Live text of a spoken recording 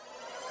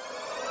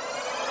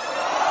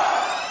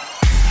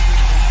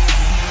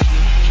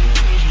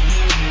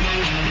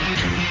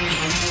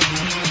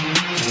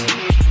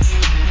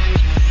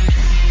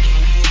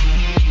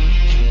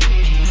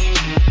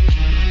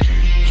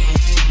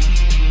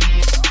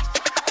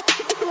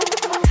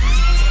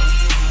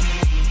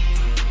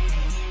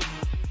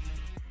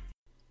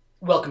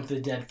Welcome to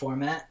the Dead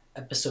Format,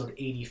 episode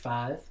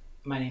 85.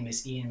 My name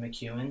is Ian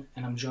McEwen,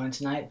 and I'm joined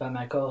tonight by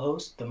my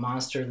co-host, the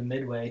monster of the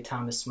Midway,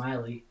 Thomas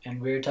Smiley,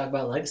 and we're here to talk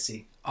about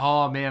Legacy.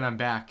 Oh man, I'm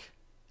back.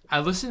 I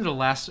listened to the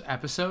last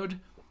episode.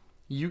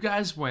 You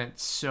guys went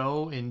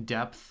so in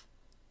depth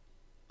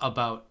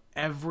about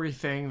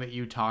everything that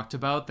you talked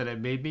about that it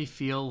made me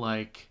feel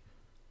like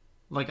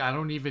I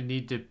don't even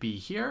need to be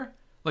here.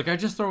 Like I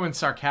just throw in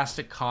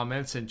sarcastic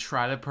comments and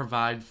try to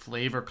provide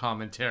flavor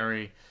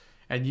commentary,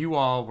 and you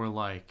all were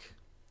like,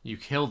 you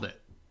killed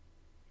it.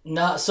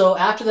 No, so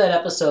after that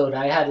episode,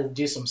 I had to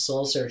do some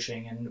soul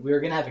searching, and we were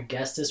going to have a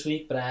guest this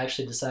week, but I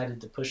actually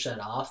decided to push that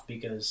off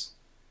because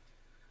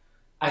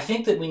I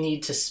think that we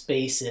need to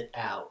space it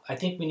out. I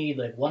think we need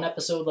like one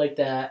episode like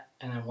that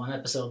and then one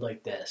episode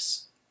like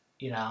this.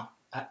 You know,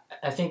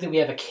 I think that we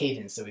have a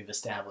cadence that we've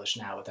established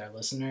now with our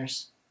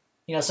listeners.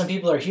 You know, some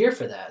people are here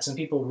for that. Some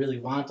people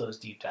really want those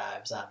deep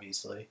dives,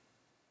 obviously.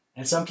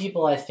 And some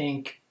people, I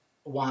think,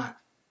 want,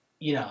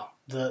 you know,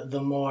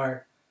 the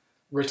more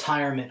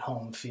retirement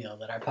home feel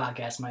that our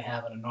podcast might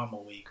have on a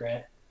normal week,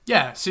 right?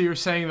 Yeah, so you're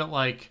saying that,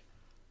 like,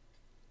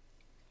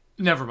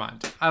 never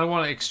mind. I don't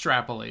want to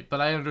extrapolate, but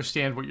I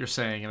understand what you're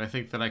saying, and I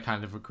think that I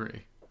kind of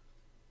agree.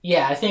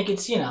 Yeah, I think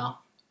it's, you know,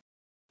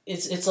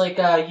 it's like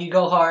you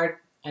go hard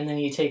and then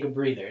you take a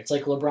breather. It's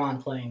like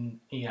LeBron playing,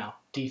 you know,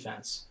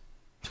 defense.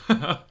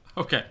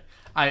 Okay,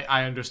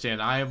 I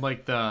understand. I am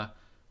like the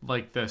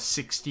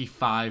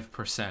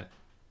 65%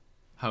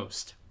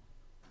 host.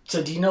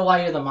 So do you know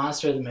why you're the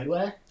monster of the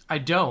Midway? I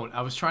don't.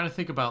 I was trying to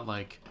think about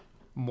like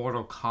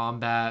Mortal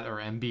Kombat or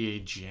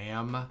NBA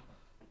Jam.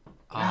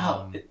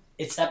 No,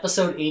 it's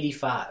episode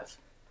 85.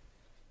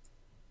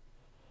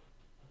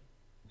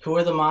 Who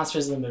are the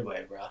monsters of the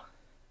Midway, bro?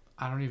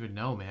 I don't even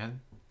know, man.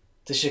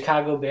 The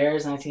Chicago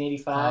Bears,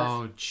 1985.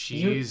 Oh,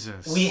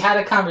 Jesus. We had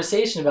a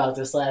conversation about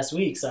this last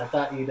week, so I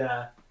thought you'd...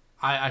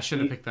 I should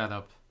have picked that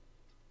up.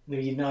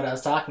 You know what I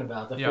was talking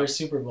about. The first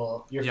Super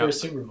Bowl. Your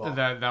first Super Bowl.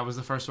 That was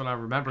the first one I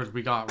remembered.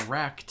 We got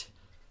wrecked,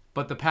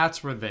 but the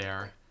Pats were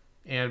there,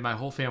 and my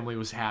whole family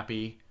was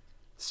happy.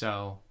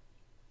 So,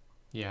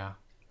 yeah.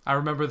 I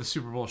remember the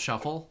Super Bowl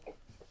shuffle.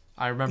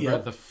 I remember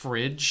the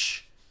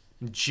fridge.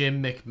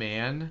 Jim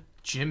McMahon.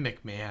 Jim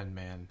McMahon,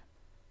 man.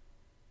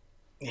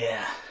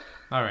 Yeah.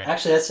 All right.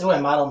 Actually, that's who I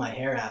model my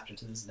hair after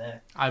to this day.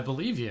 I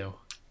believe you.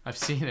 I've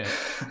seen it.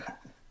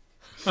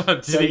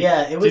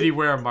 Did he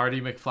wear a Marty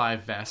McFly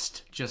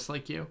vest just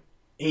like you?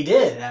 He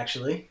did,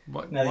 actually.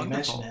 Now that you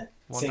mention it.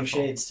 Same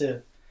shades,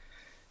 too.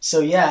 So,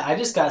 yeah, I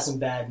just got some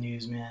bad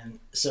news, man.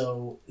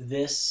 So,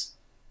 this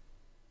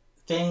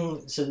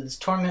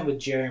tournament with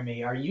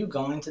Jeremy, are you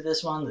going to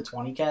this one, the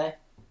 20K?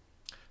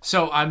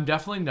 So, I'm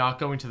definitely not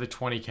going to the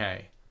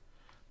 20K.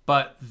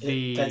 But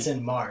that's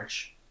in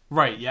March.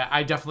 Right, yeah,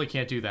 I definitely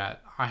can't do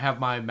that. I have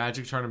my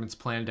Magic tournaments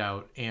planned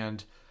out,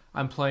 and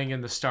I'm playing in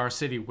the Star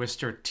City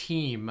Worcester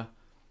team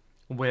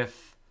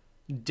with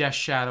Death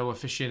Shadow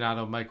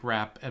aficionado Mike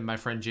Rapp and my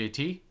friend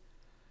JT.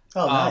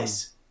 Oh,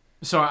 nice.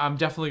 So I'm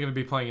definitely going to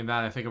be playing in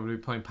that. I think I'm going to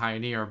be playing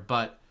Pioneer,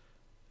 but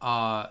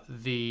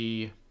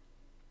the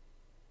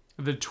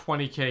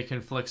 20K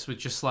conflicts with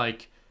just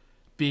like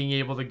being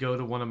able to go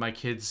to one of my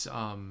kids'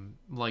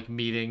 like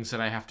meetings that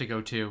I have to go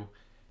to,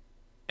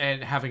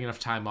 and having enough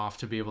time off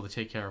to be able to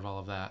take care of all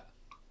of that.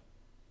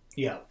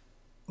 Yeah.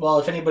 Well,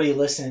 if anybody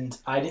listened,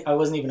 I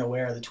wasn't even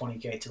aware of the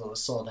 20K till it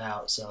was sold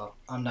out, so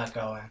I'm not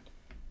going.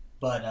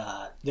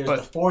 But there's the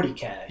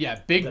 40K. Yeah,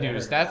 big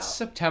news. That's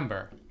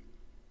September.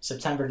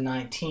 September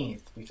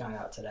 19th, we found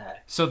out today.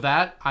 So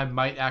that I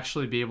might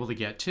actually be able to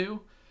get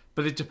to,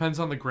 but it depends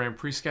on the Grand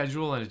Prix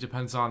schedule, and it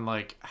depends on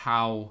like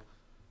how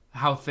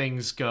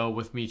things go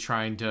with me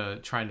trying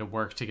to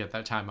work to get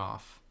that time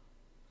off.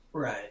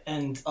 Right.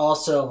 And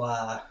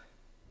also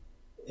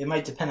it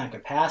might depend on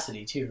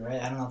capacity too,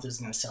 right? I don't know if this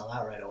is going to sell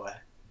out right away.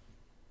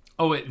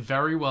 Oh, it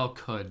very well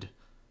could,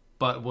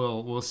 but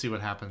we'll see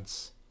what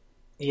happens.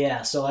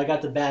 Yeah, so I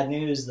got the bad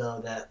news,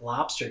 though, that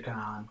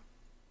LobsterCon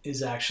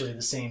is actually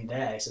the same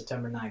day,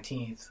 September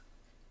 19th,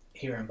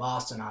 here in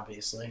Boston,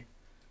 obviously.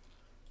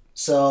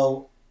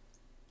 So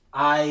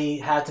I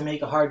had to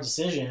make a hard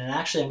decision, and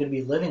actually I'm going to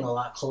be living a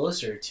lot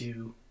closer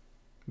to...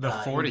 The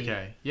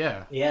 40K,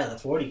 yeah. Yeah, the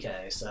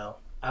 40K. So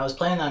I was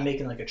planning on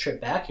making like a trip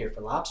back here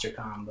for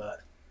LobsterCon, but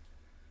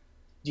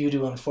due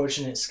to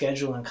unfortunate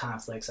scheduling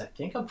conflicts, I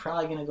think I'm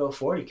probably going to go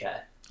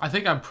 40K. I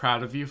think I'm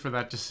proud of you for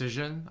that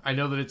decision. I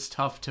know that it's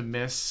tough to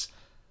miss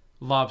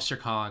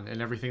LobsterCon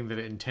and everything that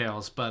it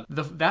entails, but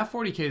that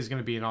 40K is going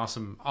to be an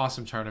awesome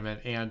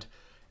tournament, and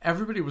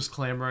everybody was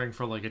clamoring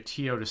for like a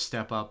TO to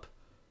step up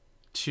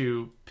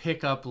to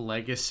pick up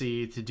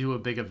Legacy, to do a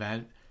big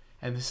event,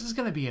 and this is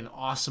going to be an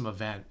awesome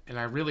event, and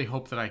I really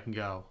hope that I can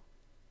go.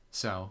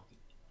 So,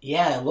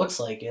 yeah, it looks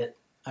like it.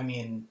 I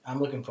mean, I'm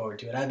looking forward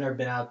to it. I've never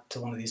been out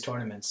to one of these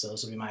tournaments, so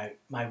this will be my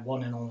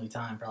one and only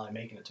time probably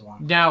making it to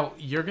one. Now,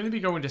 you're going to be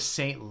going to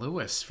St.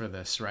 Louis for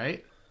this,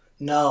 right?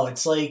 No,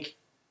 it's like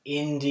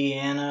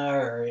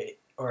Indiana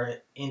or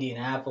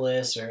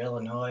Indianapolis or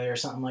Illinois or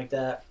something like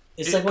that.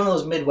 It's like one of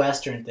those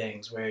Midwestern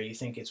things where you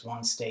think it's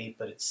one state,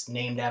 but it's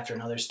named after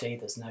another state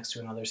that's next to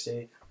another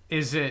state.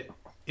 Is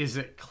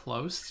it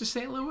close to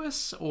St.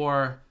 Louis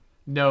or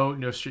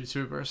no street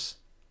sweepers?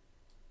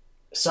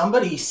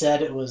 Somebody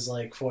said it was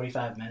like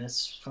 45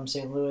 minutes from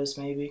St. Louis,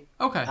 maybe.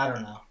 Okay. I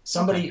don't know.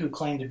 Somebody who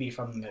claimed to be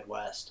from the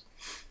Midwest.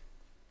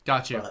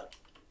 Got you. But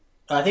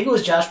I think it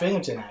was Josh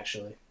Binghamton,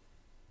 actually.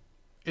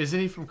 Isn't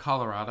he from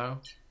Colorado?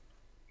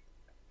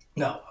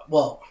 No.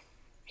 Well,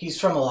 he's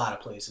from a lot of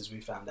places, we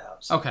found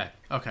out. So. Okay.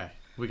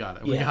 We got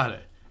it. We got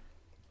it.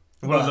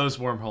 One of those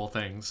wormhole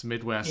things.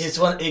 Midwest. It's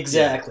one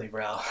exactly,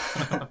 bro.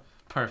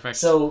 Perfect.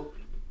 So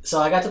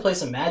I got to play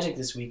some Magic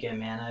this weekend,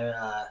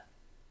 man.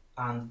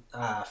 On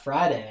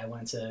Friday, I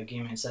went to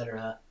Gaming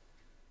Etc.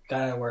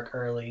 Got out of work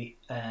early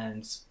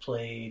and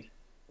played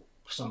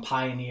some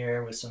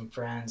Pioneer with some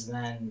friends. And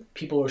then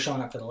people were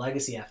showing up for the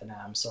Legacy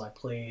F&M, so I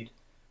played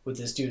with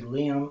this dude,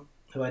 Liam,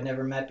 who I'd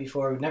never met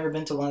before. We'd never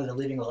been to one of the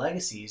Leaving the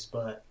Legacies,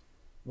 but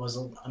was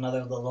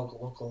another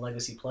local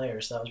Legacy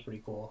player, so that was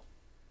pretty cool.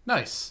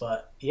 Nice.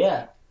 But,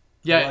 yeah.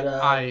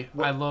 Yeah,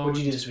 but, what'd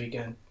you do this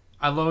weekend?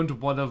 I loaned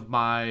one of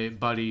my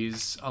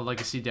buddies a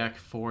Legacy deck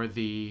for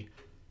the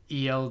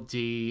ELD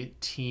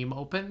Team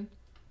Open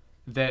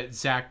that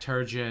Zach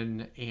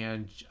Turgeon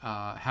and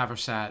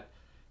Haversat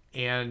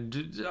and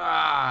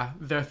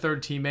their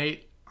third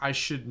teammate, I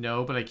should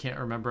know, but I can't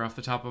remember off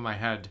the top of my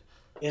head.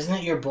 Isn't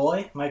it your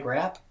boy, Mike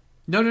Rapp?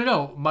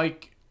 No.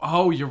 Mike.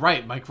 Oh, you're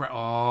right. Mike Rapp.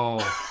 Oh,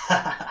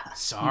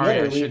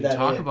 sorry. I shouldn't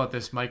talk about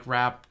this. Mike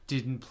Rapp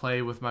didn't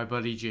play with my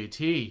buddy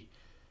JT.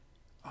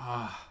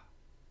 All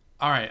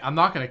right. I'm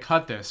not going to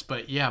cut this,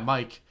 but yeah,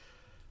 Mike,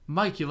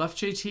 you left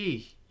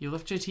JT. You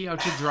left JT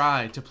out to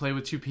dry to play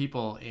with two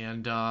people,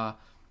 and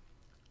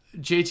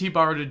JT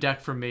borrowed a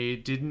deck from me.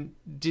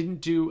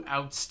 Didn't do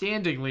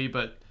outstandingly,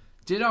 but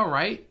did all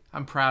right.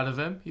 I'm proud of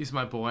him. He's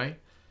my boy.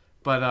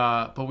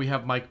 But we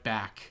have Mike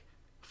back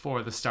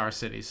for the Star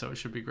City, so it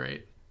should be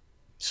great.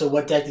 So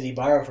what deck did he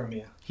borrow from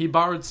you? He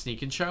borrowed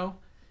Sneak and Show,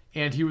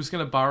 and he was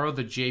going to borrow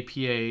the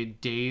JPA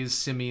Days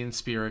Simian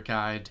Spirit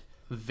Guide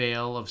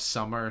Veil of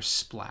Summer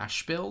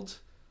Splash build,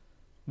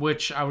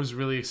 which I was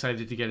really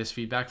excited to get his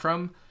feedback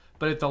from.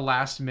 But at the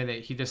last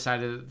minute, he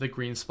decided that the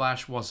green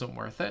splash wasn't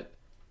worth it,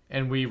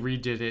 and we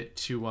redid it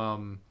to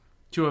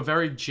a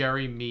very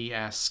Jerry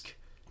Me-esque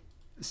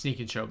Sneak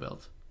and Show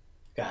build.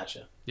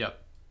 Gotcha.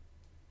 Yep.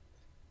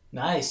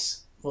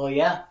 Nice. Well,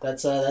 yeah,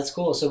 that's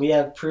cool. So we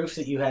have proof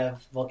that you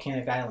have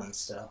Volcanic Islands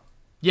still.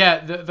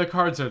 Yeah, the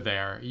cards are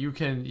there. You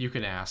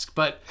can ask,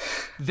 but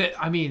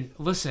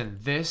listen,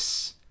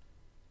 this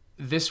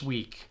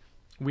week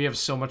we have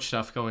so much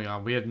stuff going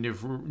on. We had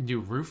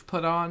new roof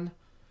put on.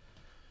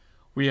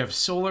 We have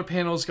solar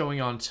panels going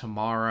on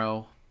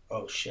tomorrow.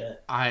 Oh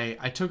shit!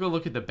 I took a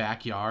look at the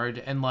backyard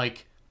and I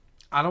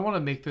don't want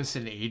to make this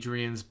an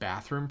Adrian's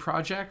bathroom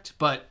project,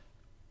 but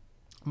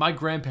my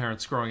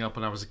grandparents growing up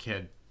when I was a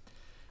kid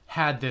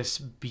had this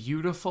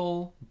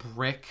beautiful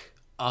brick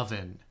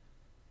oven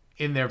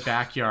in their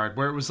backyard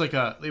where it was like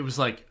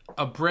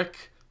a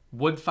brick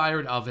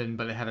wood-fired oven,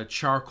 but it had a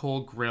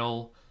charcoal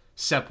grill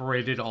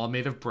separated, all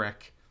made of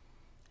brick.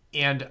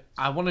 And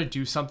I want to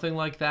do something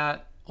like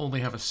that, only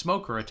have a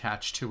smoker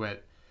attached to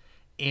it.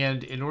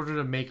 And in order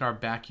to make our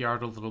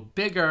backyard a little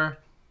bigger,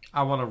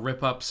 I want to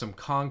rip up some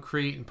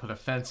concrete and put a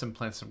fence and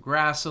plant some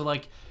grass. So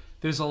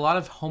there's a lot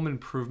of home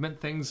improvement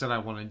things that I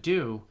want to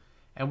do.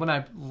 And when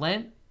I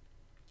lent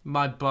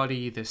my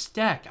buddy this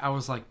deck, I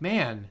was like,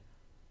 man,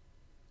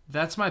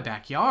 that's my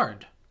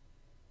backyard,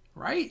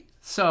 right?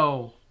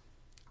 So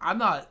I'm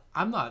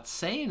not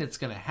saying it's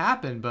going to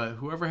happen, but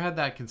whoever had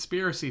that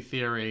conspiracy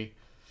theory,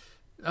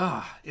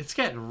 it's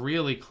getting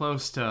really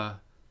close to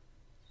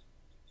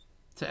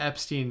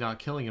Epstein not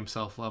killing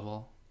himself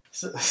level.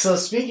 So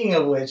speaking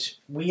of which,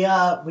 we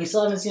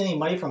still haven't seen any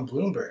money from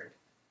Bloomberg.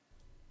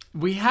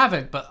 We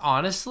haven't, but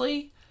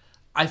honestly,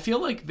 I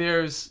feel like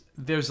there's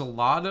a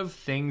lot of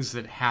things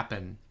that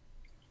happen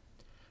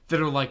that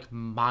are like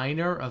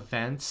minor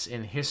events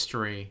in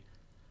history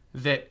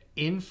that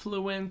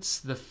influence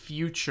the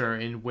future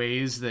in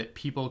ways that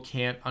people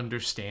can't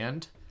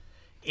understand.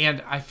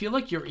 And I feel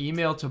like your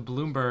email to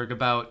Bloomberg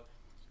about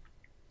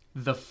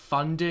the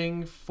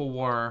funding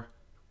for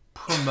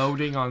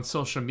promoting on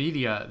social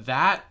media,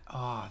 that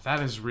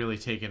has really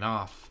taken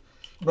off.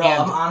 Bro,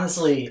 and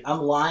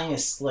I'm lying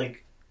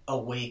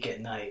awake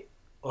at night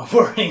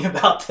worrying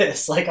about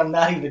this. I'm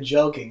not even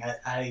joking.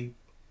 I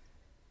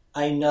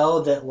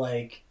know that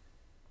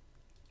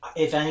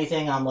if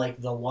anything, I'm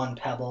the one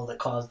pebble that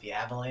caused the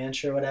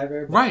avalanche or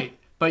whatever. Right.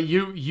 But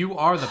you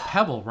are the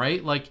pebble,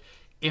 right?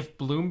 If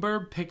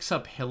Bloomberg picks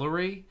up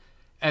Hillary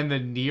and the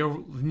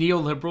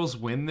neoliberals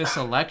win this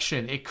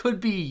election, it could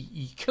be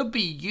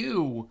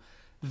you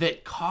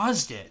that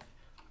caused it.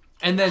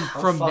 And then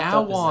from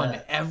now on,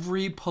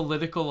 every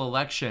political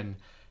election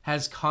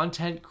has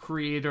content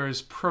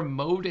creators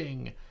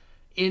promoting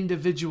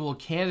individual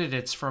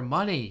candidates for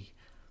money.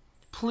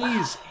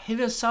 Please hit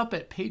us up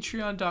at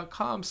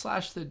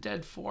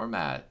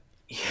patreon.com/thedeadformat.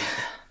 Yeah.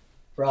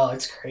 Bro,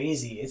 it's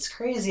crazy. It's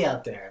crazy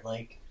out there.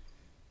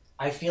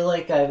 I feel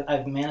like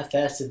I've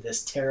manifested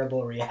this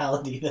terrible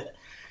reality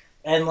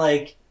and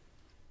like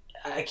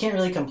I can't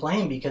really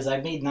complain because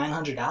I've made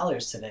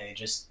 $900 today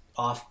just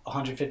off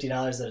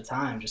 $150 at a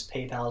time, just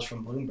PayPal's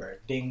from Bloomberg,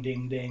 ding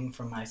ding ding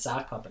from my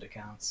sock puppet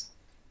accounts.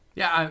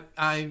 Yeah,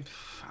 I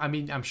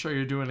mean, I'm sure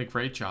you're doing a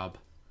great job.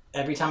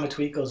 Every time a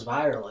tweet goes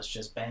viral, it's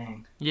just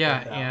bang.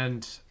 Yeah,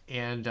 and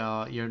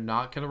you're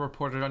not gonna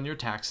report it on your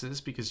taxes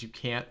because you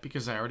can't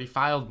because I already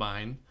filed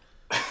mine.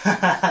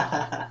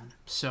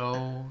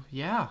 So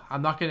yeah,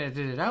 I'm not gonna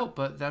edit it out,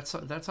 but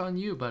that's on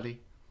you,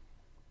 buddy.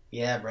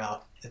 Yeah, bro,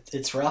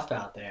 it's rough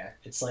out there.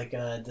 It's like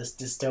this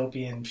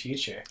dystopian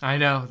future. I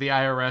know the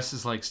IRS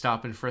is like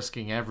stop and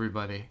frisking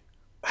everybody.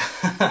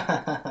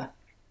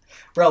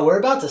 Bro, we're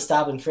about to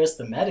stop and frisk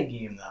the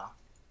metagame though.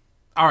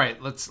 All right,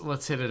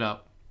 let's hit it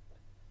up.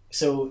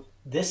 So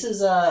this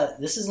is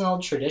an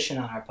old tradition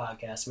on our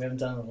podcast we haven't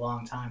done in a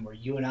long time, where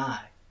you and I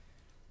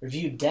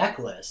review deck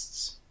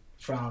lists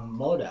from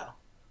Modo.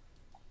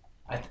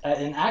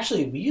 And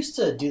actually, we used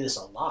to do this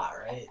a lot,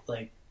 right?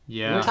 Like,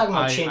 yeah, we were talking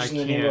about changing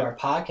the name of our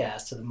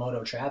podcast to the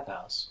Modo Trap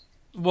House.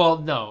 Well,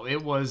 no,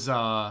 it was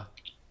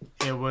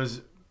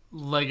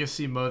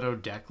Legacy Modo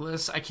deck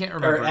list. I can't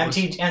remember. Or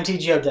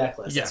MTGO deck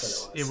list. Yes,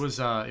 that's what it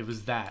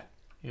was that.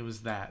 It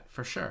was that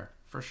for sure.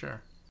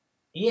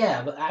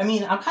 Yeah, but I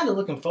mean, I'm kind of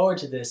looking forward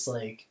to this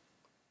like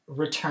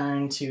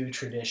return to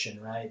tradition,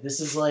 right?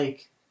 This is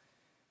like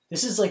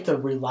the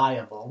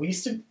reliable. We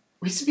used to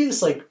be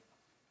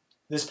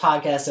this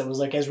podcast that was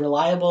like as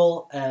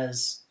reliable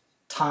as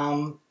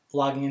Tom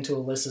logging into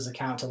Alyssa's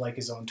account to like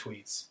his own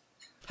tweets.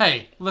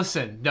 Hey,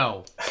 listen,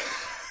 no,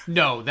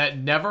 that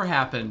never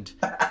happened.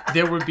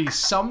 There would be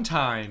some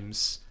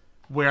times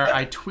where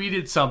I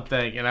tweeted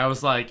something and I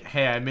was like,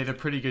 hey, I made a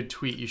pretty good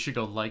tweet. You should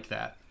go like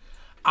that.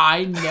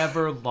 I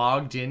never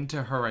logged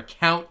into her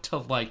account to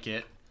like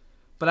it,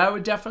 but I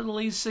would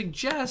definitely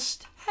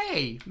suggest,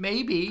 hey,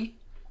 maybe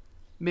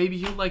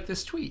you like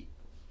this tweet.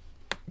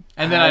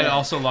 And then I'd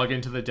also log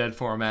into the dead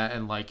format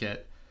and like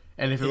it.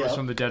 And if it was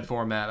from the dead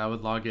format, I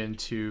would log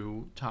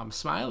into Tom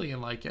Smiley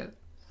and like it.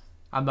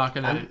 I'm not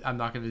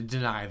gonna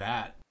deny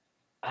that.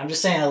 I'm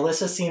just saying,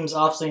 Alyssa seems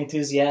awfully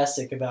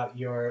enthusiastic about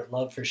your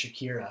love for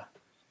Shakira.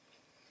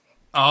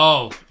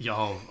 Oh.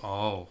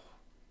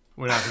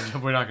 We're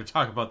not gonna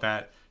talk about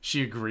that.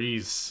 She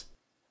agrees.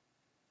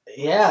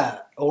 Yeah,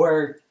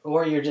 or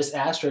you're just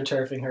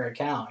astroturfing her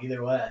account.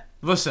 Either way.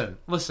 Listen.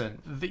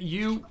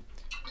 You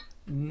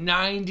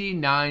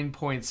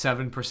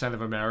 99.7%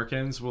 of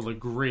Americans will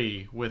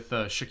agree with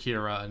the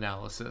Shakira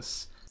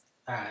analysis.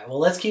 All right. Well,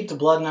 let's keep the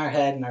blood in our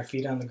head and our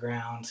feet on the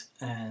ground,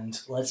 and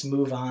let's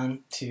move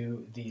on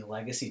to the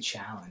Legacy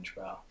Challenge,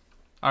 bro.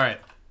 All right.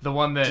 The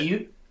one that do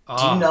you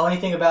know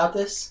anything about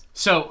this?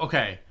 So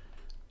okay.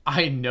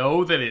 I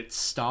know that it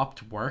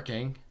stopped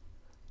working.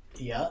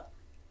 Yep.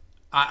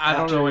 I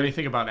don't know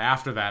anything about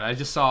after that. I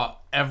just saw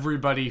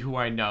everybody who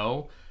I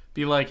know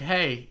be like,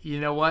 hey, you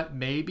know what?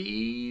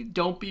 Maybe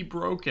don't be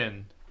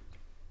broken.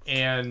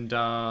 And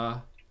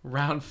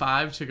round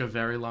 5 took a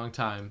very long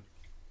time.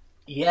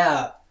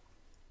 Yeah.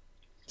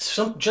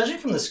 So, judging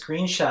from the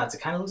screenshots,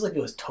 it kind of looks like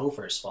it was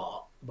Topher's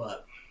fault.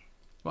 But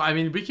well, I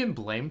mean, we can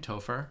blame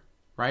Topher,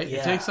 right? Yeah.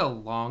 It takes a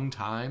long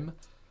time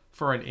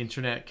for an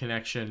internet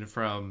connection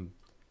from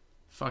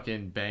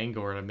fucking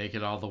Bangor to make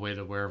it all the way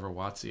to wherever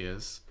WotC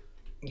is.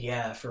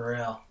 Yeah, for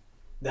real.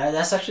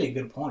 That's actually a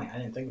good point. I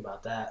didn't think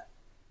about that.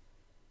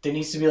 There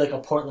needs to be like a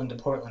Portland to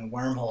Portland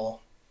wormhole.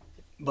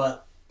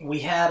 But we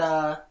had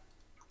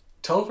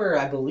Topher,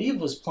 I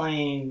believe, was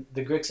playing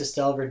the Grixis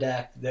Delver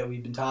deck that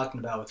we've been talking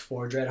about with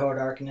 4 Dreadhorde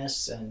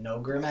Arcanists and no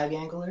Gurmag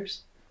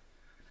Anglers.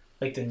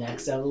 Like the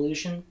next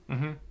evolution.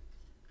 Mm-hmm.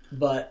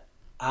 But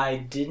I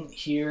didn't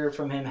hear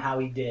from him how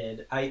he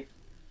did.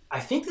 I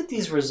think that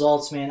these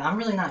results, man, I'm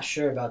really not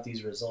sure about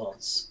these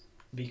results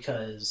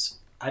because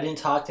I didn't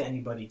talk to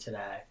anybody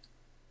today.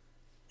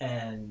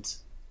 And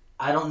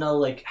I don't know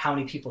like how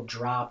many people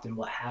dropped and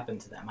what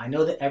happened to them. I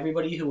know that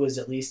everybody who was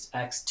at least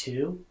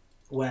X2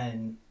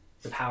 when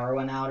the power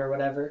went out or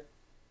whatever,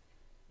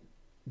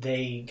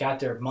 they got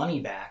their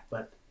money back.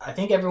 But I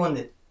think everyone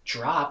that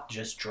dropped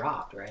just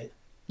dropped, right?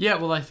 Yeah,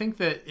 well, I think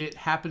that it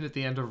happened at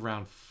the end of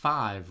round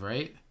 5,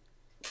 right?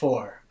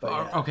 4. But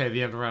yeah. Okay,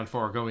 the end of round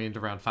 4, going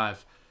into round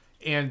 5.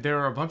 And there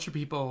are a bunch of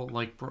people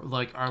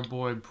like our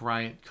boy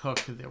Bryant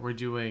Cook that were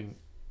doing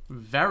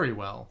very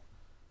well.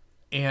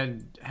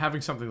 And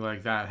having something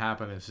like that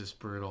happen is just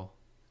brutal.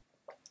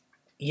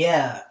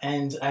 Yeah,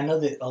 and I know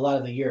that a lot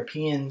of the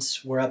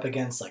Europeans were up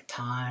against like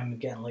time,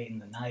 getting late in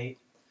the night.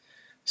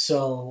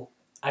 So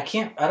I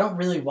don't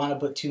really want to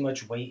put too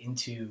much weight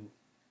into,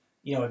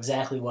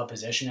 exactly what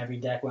position every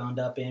deck wound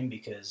up in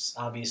because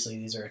obviously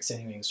these are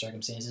extenuating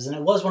circumstances. And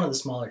it was one of the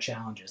smaller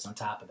challenges on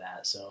top of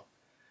that. So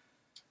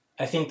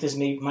I think this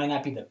might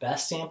not be the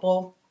best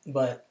sample,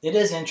 but it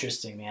is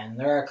interesting, man.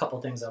 There are a couple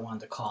things I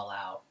wanted to call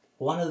out.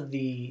 One of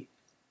the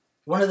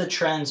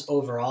trends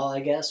overall,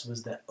 I guess,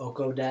 was that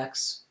Oko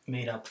decks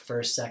made up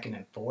first, second,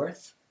 and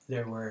fourth.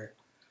 There were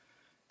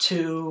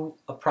two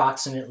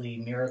approximately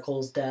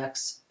Miracles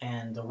decks,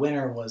 and the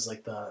winner was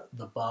like the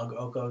Bug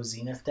Oko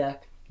Zenith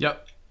deck.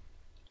 Yep.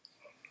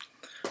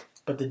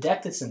 But the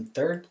deck that's in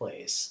third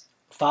place,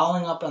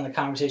 following up on the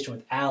conversation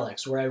with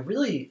Alex, where I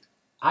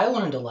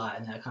learned a lot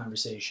in that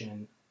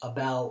conversation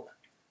about,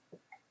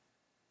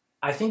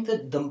 I think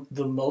that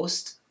the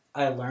most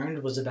I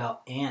learned was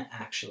about Ant,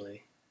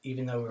 actually,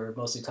 even though we were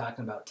mostly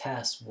talking about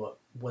Tess. What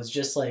was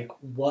just like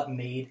what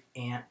made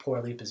Ant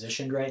poorly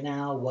positioned right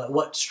now,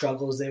 what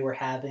struggles they were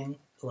having,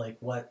 like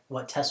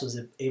what Tess was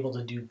able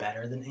to do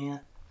better than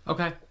Ant.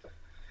 Okay.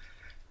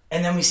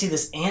 And then we see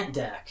this Ant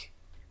deck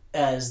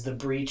as the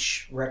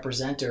Breach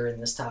representer in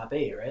this top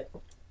 8, right?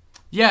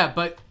 Yeah,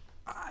 but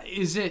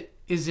is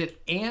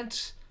it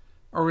Ant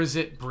or is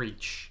it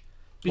Breach?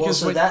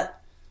 Because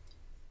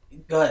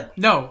go ahead.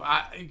 No,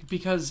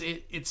 because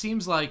it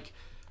seems like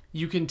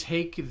you can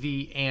take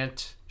the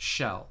Ant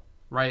shell,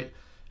 right?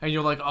 And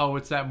you're like, oh,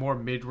 it's that more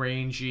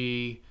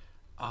mid-rangey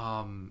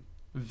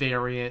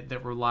variant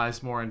that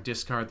relies more on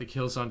discard, that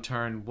kills on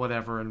turn,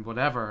 whatever and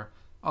whatever,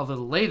 a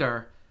little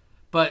later.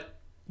 But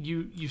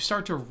you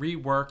start to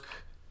rework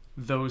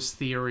those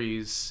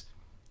theories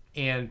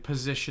and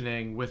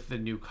positioning with the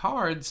new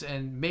cards,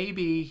 and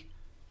maybe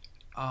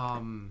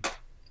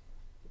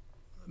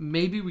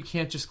we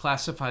can't just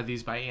classify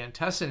these by Ant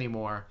Tess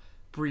anymore.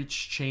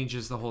 Breach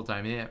changes the whole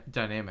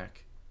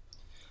dynamic.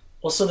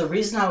 Well, so the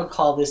reason I would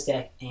call this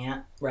deck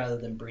Ant rather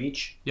than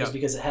Breach Yep. is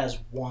because it has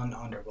one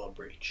Underworld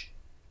Breach.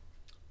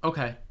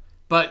 Okay.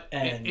 But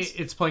And-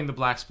 it's playing the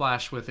Black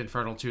Splash with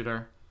Infernal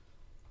Tutor.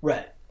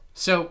 Right.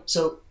 So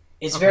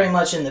It's Okay. very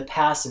much in the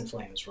Past in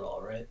Flames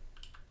role, right?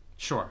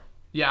 sure.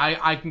 Yeah,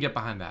 I can get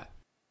behind that.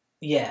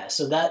 Yeah,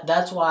 so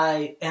that's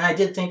why, and I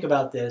did think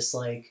about this,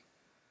 like,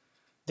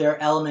 there are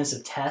elements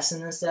of Tess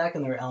in this deck,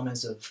 and there are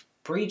elements of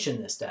Breach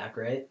in this deck,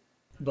 right?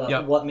 But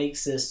Yep. what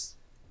makes this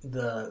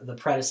the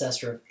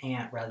predecessor of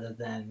Ant rather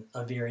than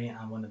a variant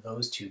on one of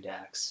those two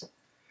decks?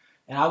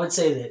 And I would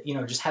say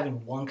that, just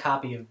having one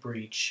copy of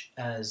Breach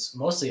as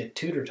mostly a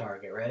tutor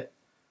target, right?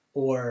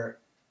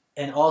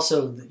 And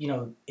also,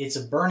 it's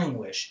a Burning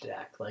Wish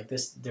deck. Like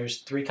this,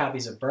 there's 3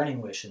 copies of Burning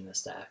Wish in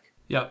this deck.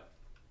 Yep.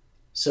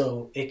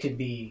 So it could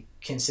be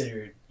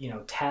considered,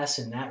 Tess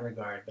in that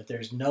regard, but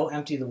there's no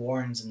Empty the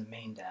Warrens in the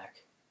main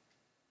deck.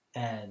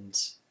 And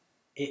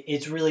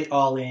it's really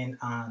all in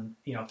on,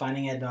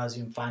 finding Ad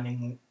Nauseam,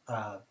 finding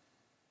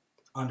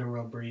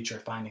Underworld Breach, or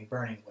finding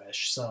Burning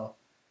Wish. So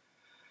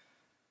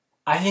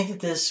I think that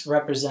this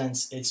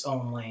represents its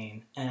own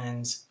lane.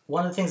 And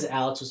one of the things that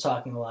Alex was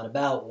talking a lot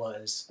about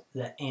was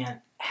that Ant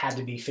had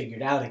to be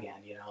figured out again.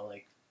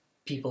 Like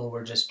people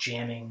were just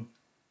jamming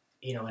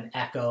an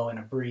Echo and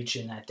a Breach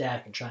in that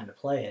deck and trying to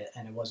play it,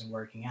 and it wasn't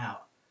working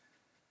out.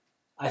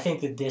 I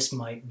think that this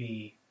might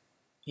be,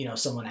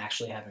 someone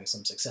actually having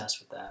some success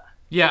with that.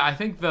 Yeah, I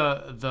think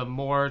the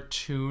more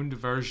tuned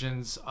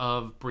versions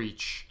of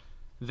Breach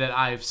that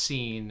I've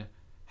seen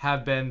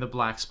have been the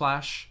Black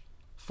Splash,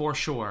 for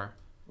sure.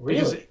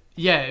 Really? Because,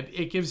 yeah,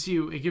 it gives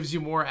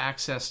you more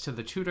access to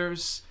the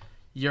tutors.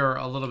 You're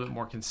a little bit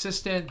more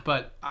consistent,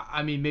 but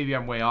I mean, maybe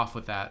I'm way off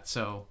with that.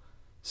 So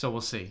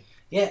we'll see.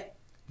 Yeah.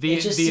 The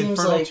It just seems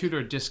Infernal like-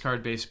 Tutor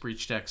discard-based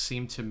Breach decks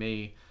seem to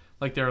me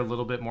like they're a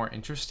little bit more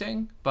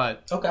interesting,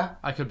 but Okay.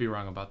 I could be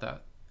wrong about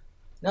that.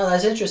 No,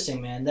 that's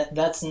interesting, man.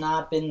 That's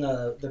not been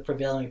the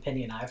prevailing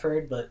opinion I've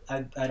heard, but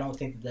I don't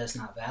think that that's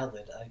not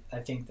valid. I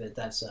think that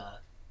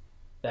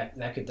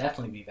that could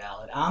definitely be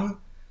valid.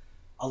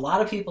 A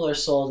lot of people are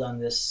sold on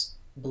this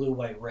blue,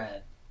 white,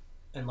 red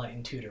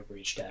Enlightened Tutor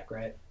Breach deck,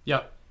 right?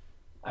 Yep.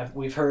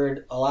 We've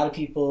heard a lot of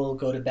people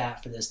go to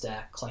bat for this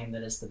deck, claim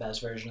that it's the best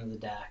version of the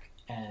deck,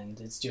 and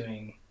it's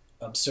doing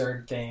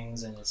absurd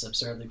things, and it's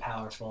absurdly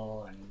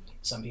powerful, and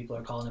some people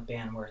are calling it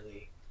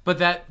ban-worthy. But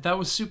that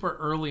was super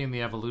early in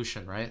the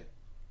evolution, right?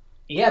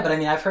 Yeah, but I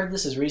mean, I've heard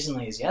this as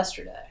recently as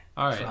yesterday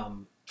All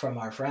right. from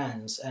our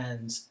friends,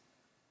 and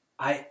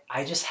I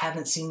just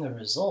haven't seen the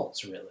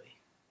results, really,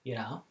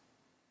 Yeah,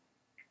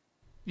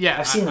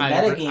 I've seen the I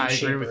metagame agree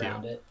shape with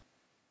around you. it.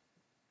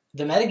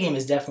 The metagame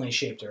is definitely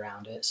shaped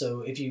around it.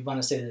 So if you want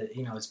to say that,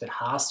 it's been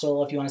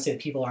hostile, if you want to say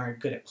that people aren't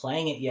good at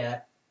playing it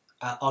yet,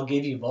 I'll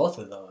give you both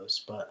of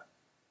those. But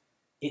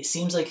it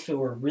seems like if it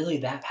were really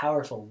that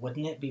powerful,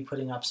 wouldn't it be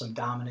putting up some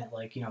dominant,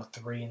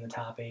 3 in the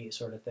top 8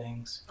 sort of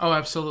things? Oh,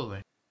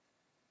 absolutely.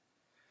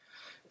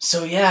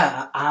 So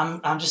yeah,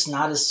 I'm just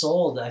not as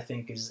sold, I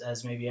think,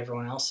 as maybe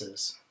everyone else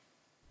is.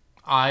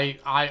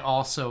 I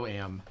also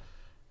am.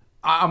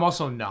 I'm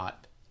also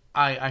not.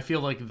 I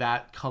feel like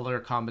that color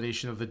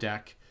combination of the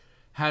deck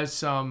has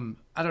some,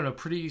 I don't know,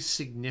 pretty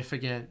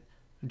significant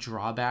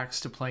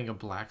drawbacks to playing a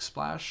Black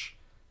Splash,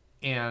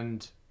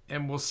 and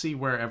we'll see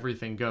where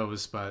everything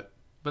goes, but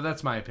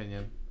that's my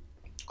opinion.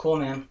 Cool,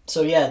 man.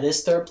 So yeah,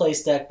 this third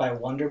place deck by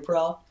Wonder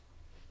Pro,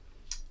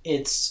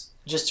 it's,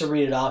 just to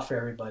read it off for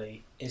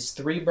everybody, it's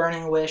 3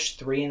 Burning Wish,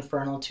 3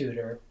 Infernal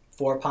Tutor,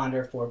 4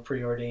 Ponder, 4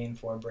 Preordain,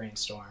 4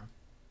 Brainstorm,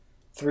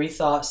 3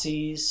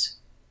 Thoughtseize,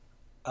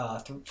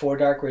 4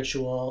 Dark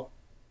Ritual,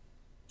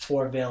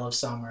 4 Veil of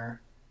Summer,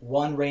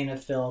 1 Reign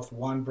of Filth,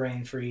 1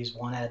 Brain Freeze,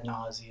 1 Ad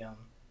Nauseum,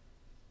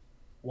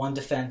 1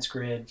 Defense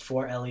Grid,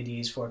 4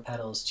 LEDs, 4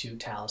 Petals, 2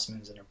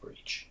 Talismans, and a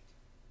Breach.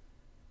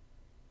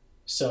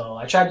 So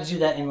I tried to do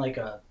that in like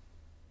a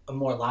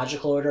more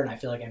logical order, and I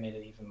feel like I made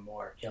it even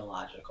more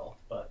illogical.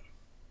 But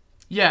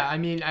yeah, I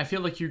mean, I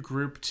feel like you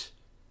grouped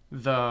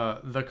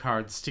the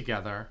cards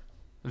together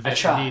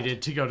that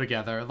needed to go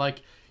together.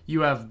 Like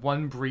you have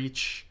 1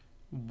 Breach,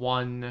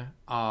 1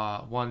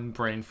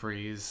 Brain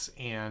Freeze,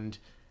 and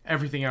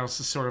everything else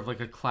is sort of like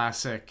a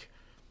classic.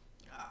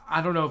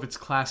 I don't know if it's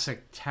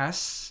classic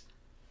tests,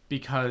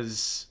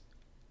 because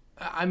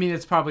I mean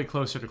it's probably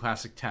closer to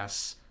classic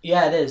tests.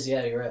 Yeah, it is.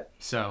 Yeah, you're right.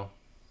 So,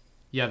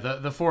 yeah,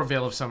 the 4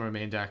 Veil of Summer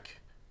main deck,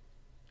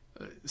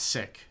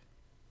 sick.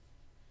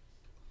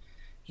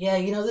 Yeah,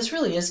 this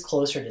really is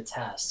closer to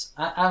tests.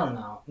 I don't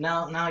know.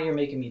 Now you're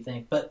making me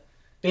think. But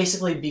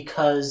basically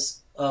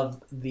because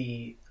of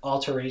the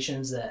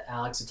alterations that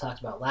Alex had talked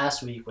about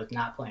last week with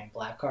not playing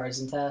black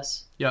cards in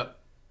tests. Yep.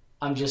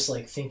 I'm just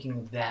like thinking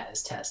of that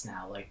as test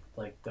now,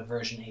 like the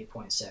version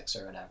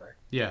 8.6 or whatever.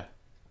 Yeah.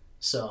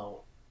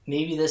 So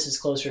maybe this is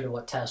closer to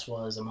what test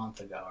was a month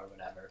ago or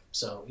whatever.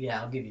 So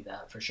yeah, I'll give you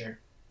that for sure.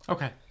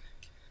 Okay.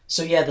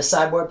 So yeah, the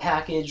sideboard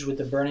package with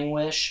the Burning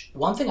Wish.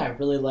 One thing I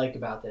really like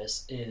about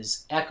this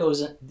is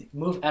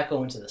move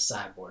Echo into the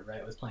sideboard,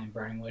 right? With playing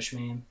Burning Wish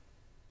main.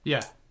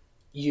 Yeah.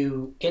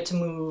 You get to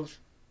move,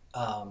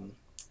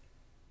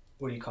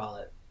 what do you call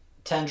it?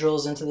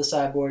 Tendrils into the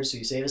sideboard, so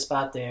you save a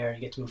spot there. You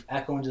get to move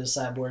Echo into the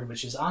sideboard,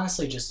 which is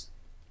honestly just,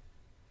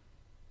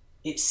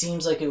 it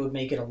seems like it would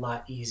make it a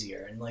lot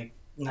easier and like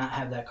not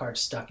have that card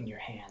stuck in your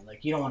hand.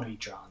 Like you don't want to be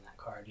drawing that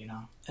card,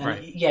 And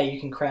right. Yeah, you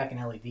can crack an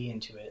LED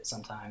into it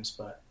sometimes,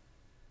 but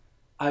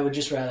I would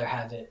just rather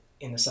have it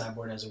in the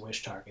sideboard as a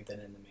wish target than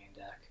in the main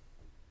deck.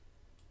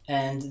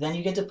 And then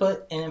you get to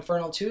put an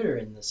Infernal Tutor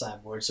in the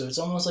sideboard, so it's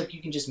almost like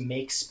you can just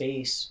make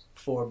space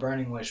for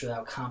Burning Wish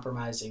without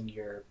compromising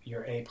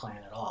your A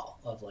plan at all,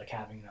 of like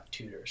having enough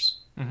tutors.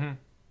 Mm-hmm.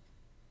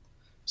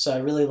 So I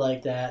really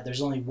like that.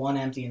 There's only 1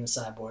 empty in the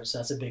sideboard, so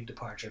that's a big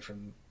departure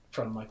from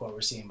like what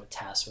we're seeing with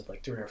tests with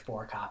like 3 or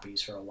 4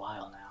 copies for a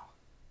while now,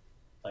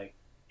 like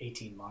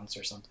 18 months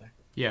or something.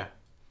 Yeah.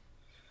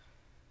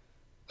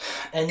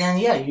 And then,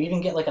 yeah, you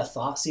even get like a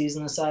Thoughtseize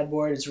in the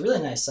sideboard. It's a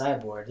really nice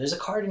sideboard. There's a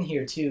card in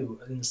here, too,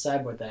 in the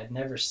sideboard that I've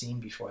never seen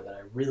before that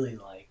I really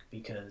like,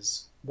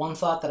 because one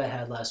thought that I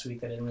had last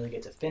week that I didn't really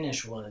get to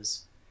finish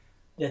was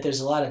that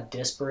there's a lot of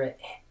disparate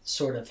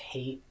sort of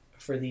hate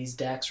for these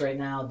decks right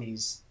now,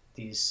 these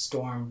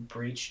Storm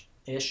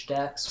Breach-ish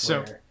decks.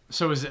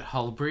 So is it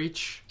Hull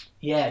Breach?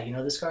 Yeah, you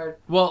know this card?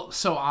 Well,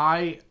 so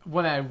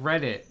when I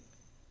read it,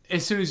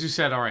 as soon as you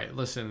said, all right,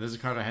 listen, there's a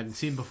card I hadn't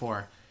seen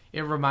before,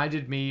 it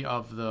reminded me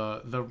of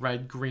the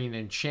red-green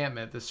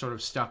enchantment that's sort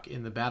of stuck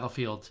in the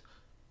battlefield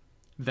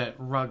that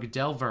Rug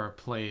Delver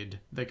played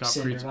that got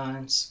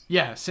Cindervines.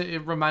 Yeah,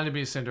 it reminded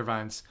me of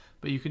Cindervines,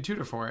 but you can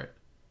tutor for it.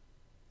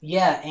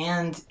 Yeah,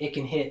 and it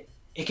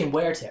can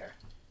wear tear.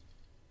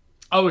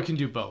 Oh, it can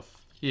do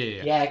both.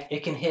 Yeah. Yeah,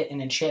 it can hit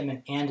an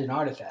enchantment and an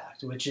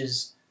artifact, which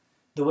is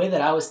the way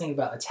that I was thinking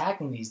about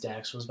attacking these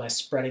decks was by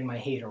spreading my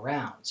hate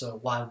around,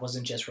 so I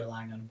wasn't just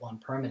relying on one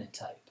permanent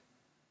type.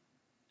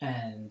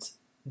 And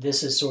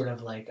this is sort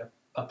of like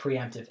a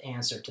preemptive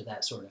answer to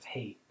that sort of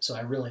hate, so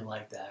I really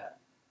like that.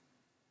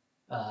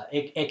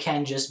 It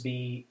can just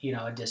be,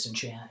 a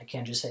disenchant. It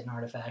can just hit an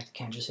artifact. It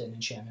can just hit an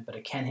enchantment, but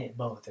it can hit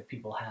both if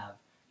people have,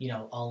 a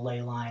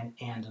Leyline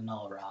and a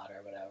Null Rod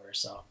or whatever.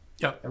 So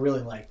yep. I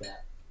really like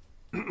that.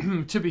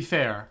 To be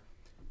fair,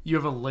 you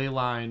have a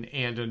Leyline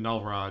and a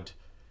Null Rod.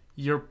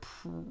 You're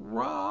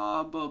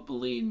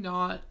probably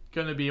not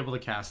going to be able to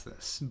cast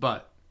this,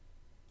 but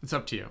it's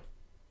up to you.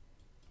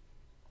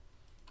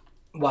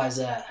 Why is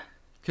that?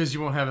 Because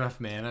you won't have enough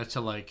mana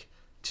to,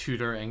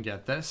 tutor and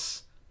get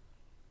this.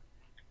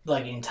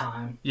 Like, in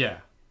time? Yeah.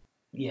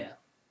 Yeah.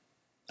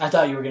 I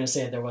thought you were going to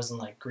say there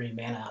wasn't, green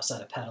mana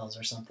outside of Petals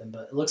or something,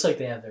 but it looks like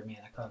they have their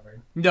mana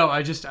covered. No,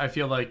 I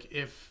feel like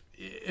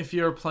if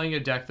you're playing a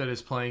deck that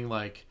is playing,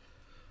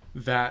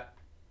 that,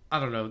 I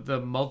don't know,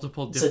 the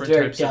multiple different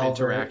types Delver, of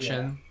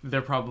interaction, yeah.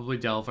 They're probably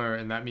Delver,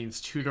 and that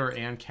means tutor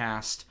and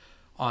cast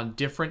on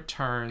different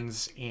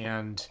turns,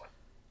 and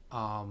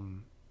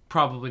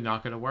probably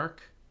not going to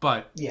work,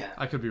 but yeah.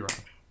 I could be wrong.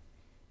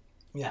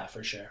 Yeah,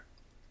 for sure.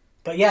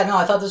 But yeah, no,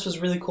 I thought this was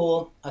really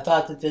cool. I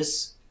thought that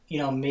this,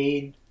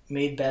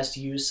 made best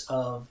use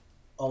of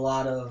a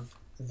lot of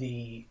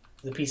the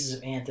pieces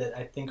of Ant that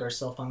I think are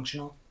still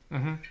functional.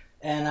 Mm-hmm.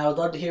 And I would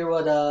love to hear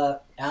what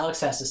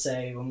Alex has to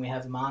say when we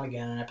have him on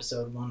again in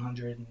episode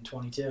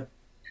 122.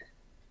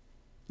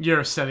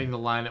 You're setting the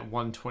line at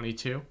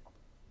 122?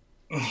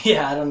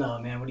 Yeah, I don't know,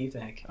 man. What do you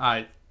think?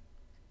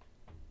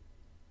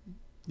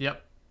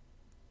 Yep.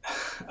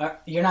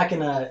 You're not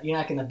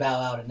gonna bow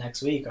out at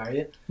next week, are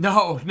you?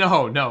 No,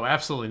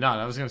 absolutely not.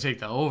 I was gonna take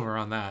the over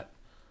on that.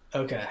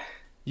 Okay.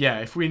 Yeah,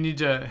 if we need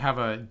to have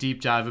a deep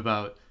dive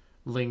about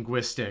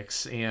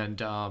linguistics and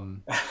I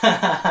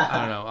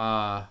don't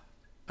know,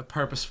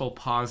 purposeful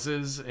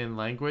pauses in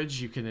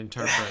language, you can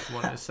interpret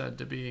what is said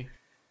to be.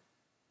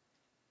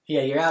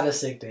 Yeah, you're out of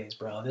sick days,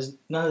 bro. There's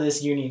none of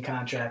this union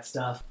contract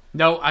stuff.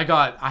 No, I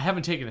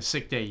haven't taken a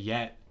sick day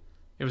yet.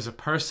 It was a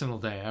personal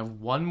day. I have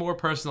one more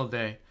personal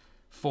day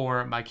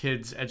for my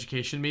kids'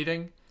 education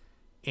meeting,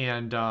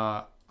 and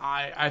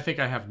I think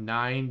I have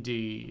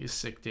 90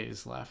 sick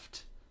days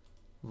left.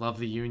 Love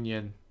the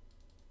union.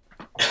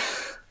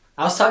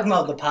 I was talking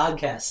about the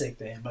podcast sick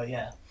day, but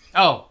yeah.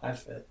 Oh. I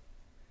fit.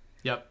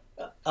 Yep.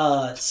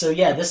 So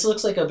yeah, this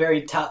looks like a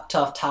very tough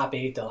top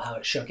 8 though, how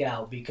it shook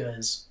out,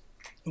 because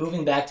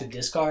moving back to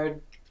discard,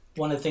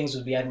 one of the things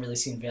was we hadn't really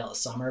seen Veil of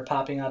Summer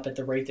popping up at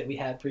the rate that we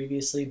had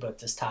previously, but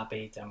this top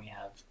 8, then we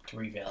have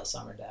 3 Veil of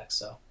Summer decks,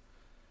 so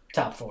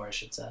top 4 I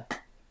should say.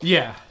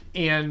 Yeah,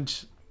 and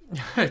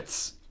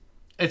it's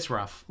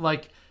rough.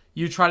 Like,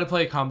 you try to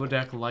play a combo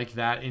deck like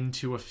that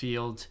into a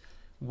field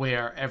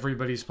where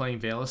everybody's playing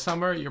Veil of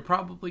Summer, you're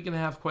probably going to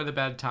have quite a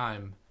bad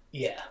time.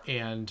 Yeah.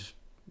 And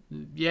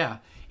yeah,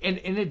 and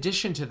in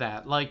addition to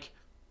that, like,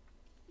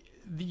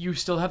 you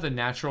still have the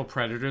natural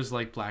predators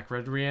like Black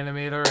Red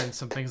Reanimator and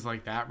some things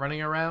like that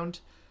running around.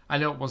 I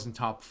know it wasn't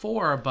top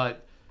 4,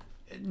 but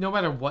no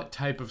matter what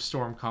type of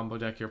Storm combo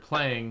deck you're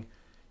playing,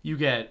 you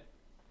get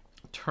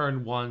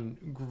turn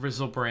 1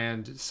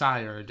 Grizzlebrand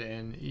sired,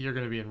 and you're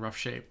going to be in rough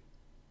shape.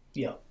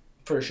 Yeah,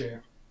 for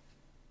sure.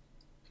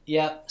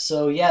 Yeah,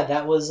 so yeah,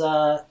 that was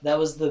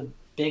the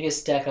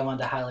biggest deck I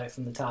wanted to highlight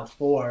from the top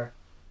 4.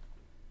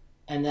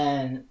 And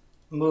then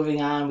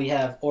moving on, we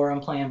have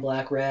Aurum playing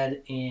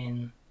Black-Red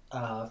in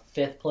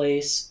 5th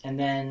place. And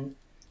then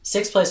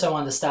 6th place I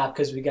wanted to stop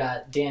because we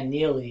got Dan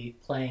Neely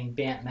playing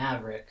Bant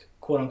Maverick,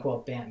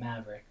 quote-unquote Bant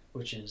Maverick,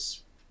 which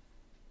is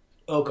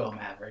Oko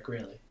Maverick,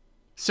 really.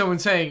 So in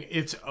saying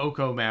it's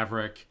Oko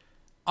Maverick,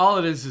 all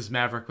it is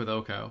Maverick with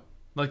Oko.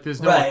 Like,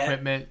 there's no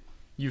equipment.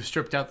 You've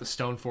stripped out the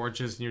Stone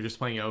Forges, and you're just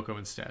playing Oko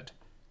instead.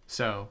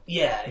 So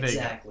yeah,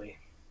 exactly.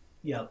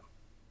 Yep.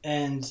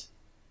 And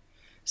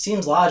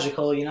seems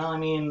logical, you know. I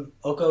mean,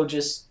 Oko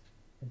just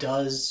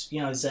does, you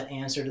know, it's that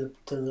answer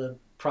to the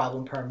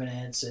problem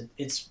permanence.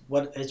 It's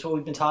what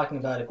we've been talking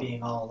about it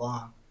being all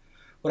along.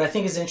 What I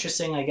think is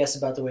interesting, I guess,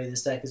 about the way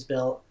this deck is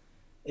built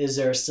is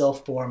there are still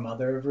 4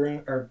 Mother of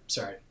Runes,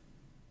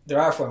 there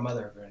are 4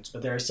 Mother of Runes,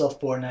 but there are still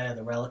 4 Knight of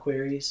the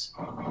Reliquaries.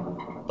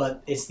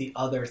 But it's the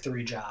other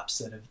 3 drops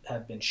that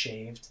have been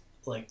shaved,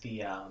 like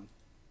the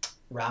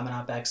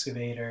Ramanop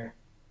Excavator,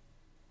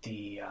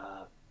 the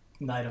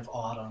Knight of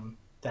Autumn,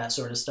 that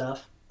sort of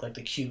stuff. Like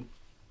the cute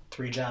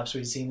 3 drops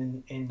we've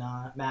seen in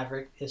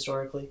Maverick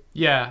historically.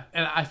 Yeah,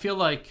 and I feel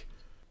like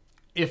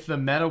if the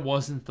meta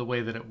wasn't the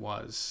way that it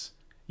was,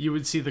 you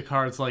would see the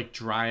cards like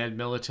Dryad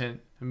Militant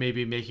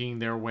maybe making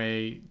their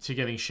way to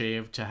getting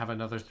shaved to have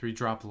another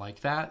 3-drop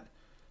like that.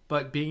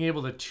 But being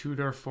able to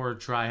tutor for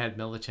Dryad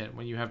Militant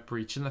when you have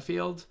Breach in the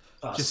field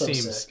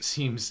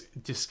seems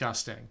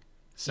disgusting.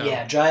 So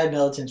yeah, Dryad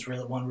Militant's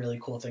one really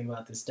cool thing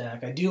about this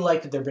deck. I do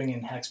like that they're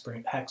bringing Hex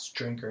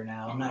Drinker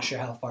now. I'm not sure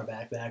how far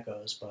back that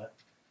goes, but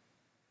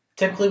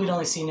typically we'd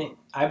only seen it.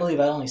 I believe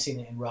I'd only seen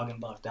it in Rug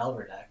and Buff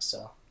Delver decks.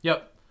 So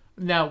yep.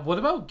 Now, what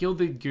about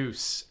Gilded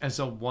Goose as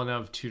a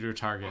 1-of tutor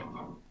target?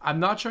 I'm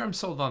not sure I'm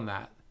sold on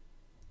that.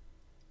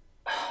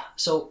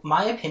 So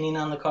my opinion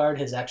on the card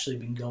has actually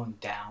been going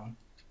down.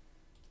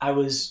 I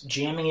was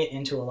jamming it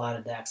into a lot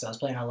of decks. I was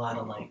playing a lot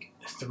of like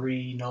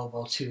 3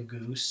 Noble, 2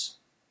 Goose,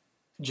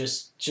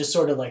 just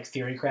sort of like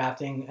theory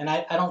crafting. And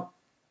I don't.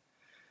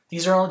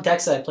 These are all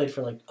decks that I played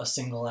for like a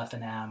single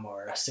F&M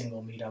or a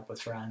single meetup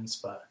with friends,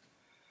 but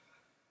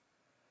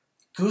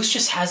Goose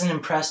just hasn't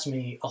impressed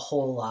me a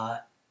whole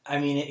lot. I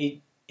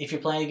mean, if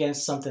you're playing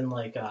against something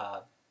like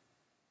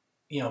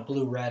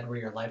Blue-Red, where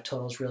your life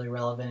total is really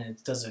relevant, and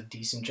it does a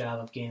decent job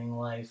of gaining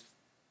life,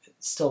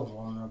 it's still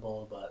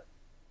vulnerable, but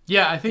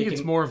yeah, I think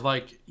it's more of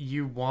like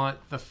you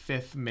want the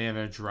 5th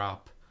mana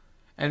drop,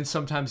 and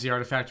sometimes the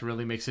artifact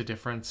really makes a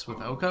difference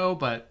with Oko,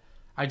 but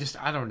I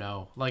don't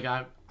know. Like,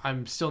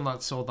 I'm still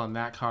not sold on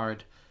that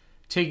card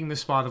taking the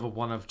spot of a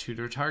 1-of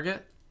tutor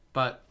target,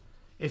 but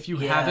if you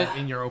have it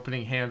in your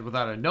opening hand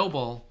without a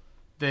Noble,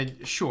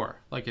 then sure,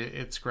 like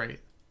it's great.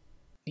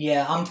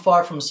 Yeah, I'm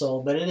far from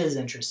sold, but it is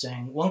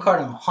interesting. One card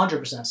I'm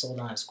 100% sold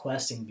on is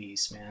Questing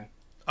Beast, man.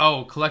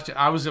 Oh, Collector.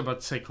 I was about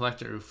to say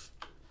Collector Oof.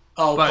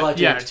 Oh, but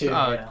Collector Oof too,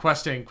 yeah.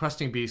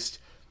 Questing Beast.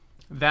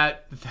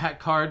 That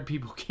card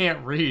people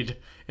can't read,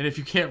 and if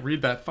you can't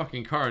read that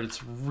fucking card,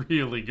 it's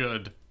really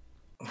good.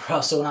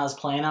 Bro, so when I was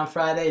playing on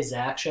Friday,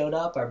 Zach showed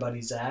up, our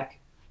buddy Zach.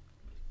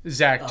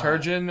 Zach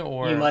Turgeon,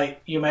 or...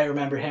 You might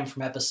remember him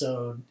from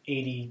episode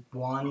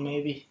 81,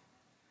 maybe.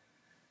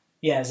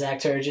 Yeah, Zach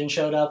Turgeon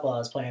showed up while I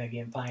was playing a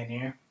game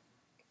Pioneer.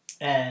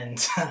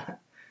 And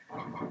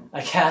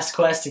I cast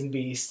Questing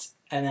Beast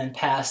and then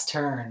pass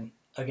turn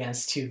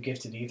against 2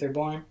 Gifted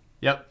Aetherborn.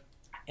 Yep.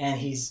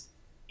 And he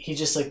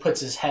just like puts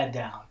his head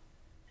down.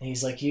 And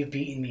he's like, "You've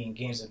beaten me in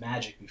games of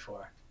Magic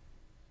before."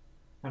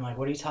 I'm like,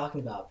 "What are you talking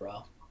about,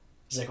 bro?"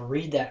 He's like,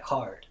 "Read that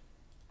card.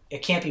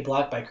 It can't be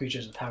blocked by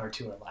creatures with power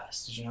 2 or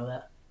less." Did you know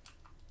that?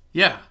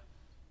 Yeah.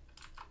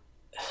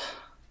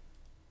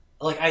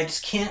 Like,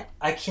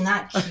 I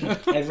cannot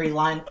keep every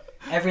line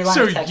every line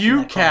So of text you in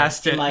that card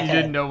cast in it, my you head.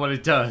 didn't know what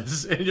it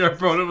does, and your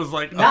opponent was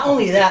like, Not oh.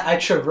 only that, I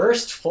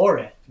traversed for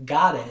it,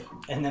 got it,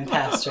 and then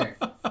passed turn.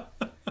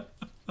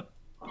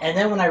 And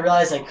then when I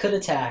realized I could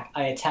attack,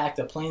 I attacked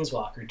a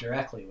planeswalker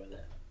directly with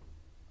it.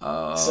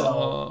 Oh.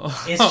 So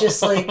it's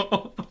just like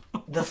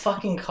the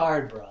fucking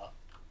card, bro.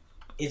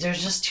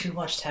 There's just too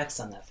much text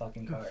on that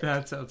fucking card.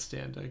 That's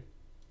outstanding.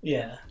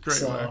 Yeah.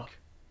 Great work.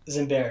 It's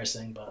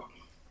embarrassing, but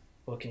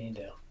what can you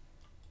do?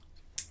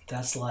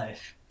 That's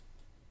life,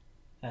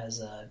 as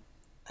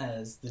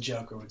the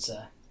Joker would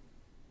say.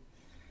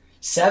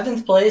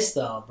 7th place,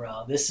 though,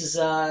 bro. This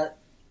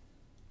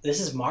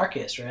is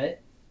Marcus, right?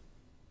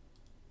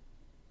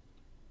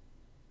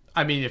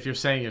 I mean, if you're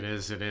saying it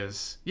is, it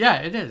is.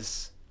 Yeah, it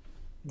is.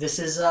 This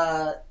is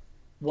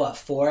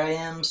 4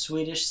 a.m.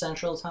 Swedish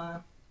Central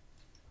Time?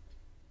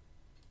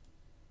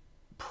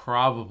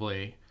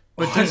 Probably.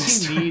 But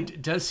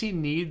does he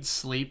need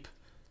sleep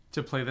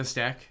to play this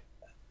deck?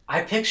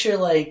 I picture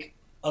like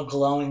a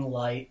glowing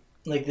light,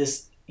 like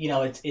this,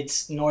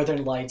 it's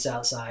northern lights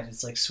outside.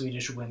 It's like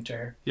Swedish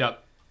winter.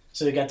 Yep.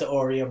 So we got the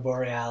Aurora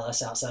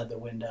Borealis outside the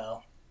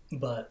window,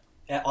 but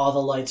all the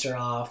lights are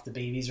off, the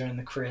babies are in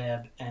the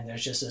crib, and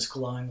there's just this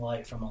glowing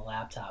light from a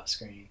laptop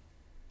screen.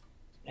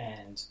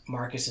 And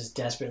Marcus is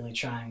desperately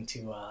trying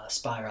to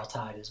spiral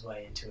tide his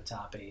way into a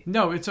top 8.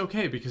 No, it's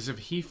okay, because if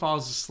he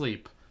falls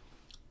asleep,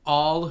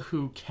 all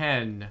who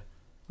can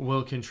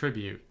will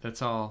contribute.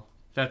 That's all.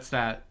 That's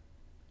that.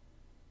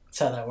 That's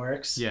how that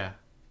works? Yeah.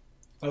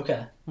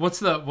 Okay. What's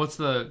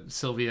the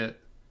Soviet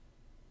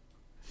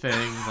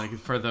thing, like,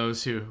 for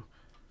those who...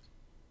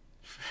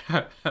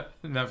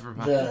 Never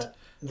mind.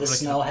 The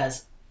snow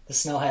has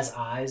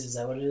eyes, is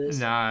that what it is?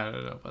 Nah, I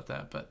don't know about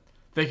that, but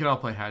they can all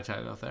play high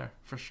tide out there,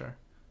 for sure.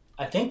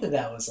 I think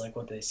that was like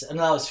what they said.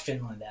 No, that was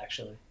Finland,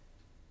 actually.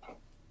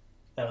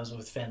 That was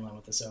with Finland,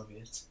 with the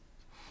Soviets.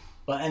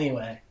 But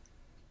anyway,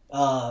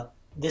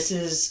 this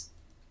is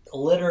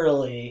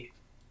literally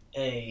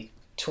a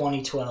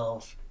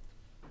 2012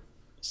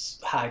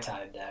 high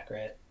tide deck,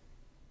 right?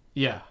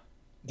 Yeah.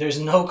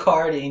 There's no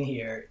card in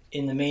here,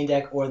 in the main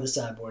deck or the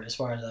sideboard, as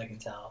far as I can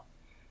tell,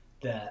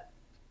 that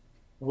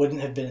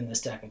wouldn't have been in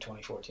this deck in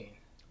 2014.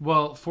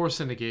 Well, Force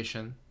and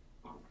Negation.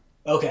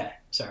 Okay,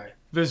 sorry.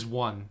 There's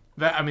one.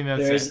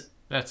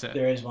 That's it.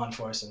 There is one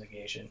Force of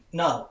Negation.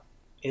 No.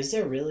 Is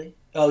there really?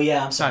 Oh,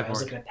 yeah, I'm sorry. Sideboard. I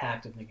was looking at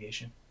Pact of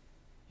Negation.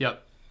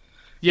 Yep.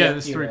 Yeah, Yep,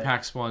 there's you're 3 right.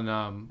 packs,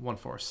 one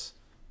Force.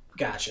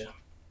 Gotcha.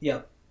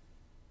 Yep.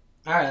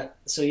 All right.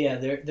 So, yeah,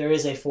 there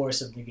is a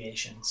Force of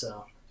Negation.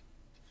 So,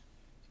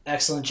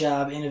 excellent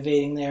job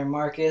innovating there,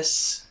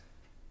 Marcus.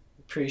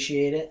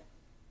 Appreciate it.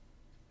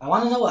 I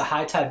want to know what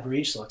High Tide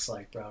Breach looks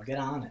like, bro. Get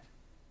on it.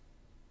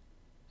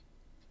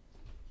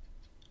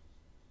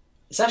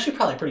 It's actually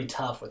probably pretty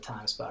tough with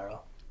Time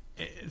Spiral.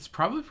 It's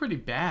probably pretty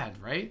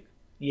bad, right?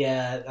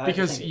 Yeah, I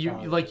Because think it you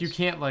probably is.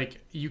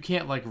 you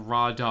can't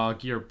raw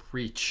dog your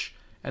Breach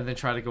and then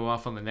try to go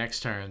off on the next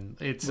turn.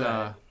 It's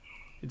Right.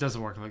 It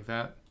doesn't work like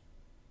that.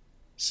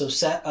 So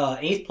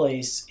 8th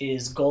place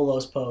is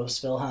Golos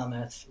Post,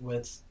 Wilhelmeth,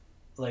 with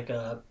like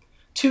a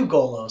 2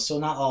 Golos, so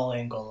not all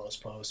in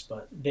Golos Post,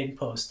 but big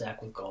post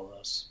deck with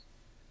Golos.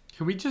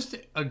 Can we just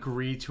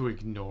agree to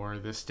ignore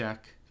this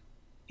deck?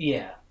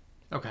 Yeah,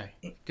 Okay,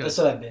 good. that's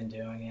what I've been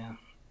doing, yeah.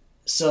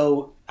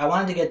 So I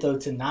wanted to get, though,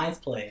 to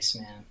 9th place,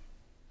 man.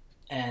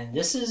 And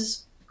this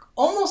is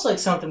almost like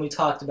something we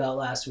talked about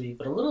last week,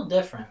 but a little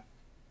different.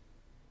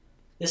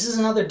 This is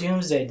another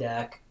Doomsday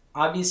deck.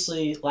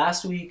 Obviously,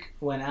 last week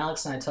when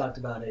Alex and I talked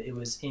about it, it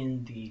was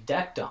in the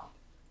deck dump.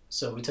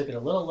 So we took it a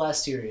little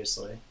less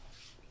seriously.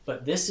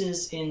 But this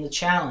is in the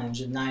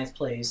challenge in 9th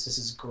place. This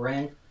is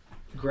Grennet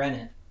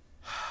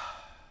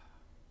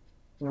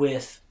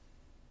with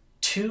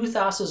 2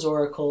 Thassa's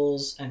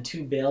Oracles and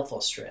 2 Baleful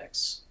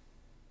Strix.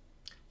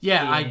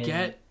 Yeah,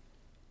 in-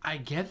 I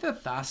get the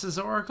Thassa's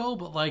Oracle,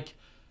 but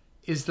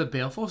is the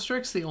Baleful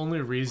Strix the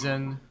only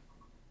reason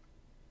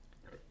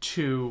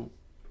to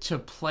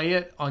play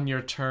it on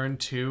your turn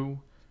 2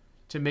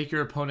 to make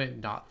your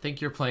opponent not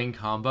think you're playing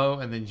combo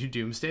and then you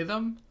Doomsday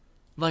them?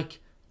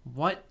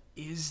 What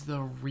is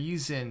the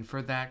reason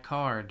for that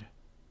card?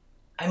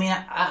 I mean,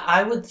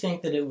 I would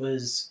think that it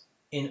was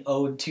an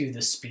ode to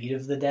the speed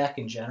of the deck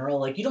in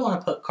general. You don't want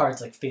to put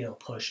cards like Fatal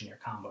Push in your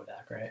combo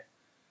deck, right?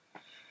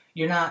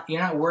 You're not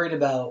worried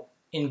about,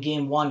 in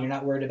game 1, you're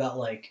not worried about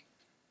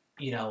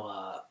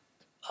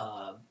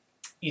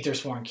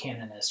Aethersworn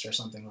Canonist or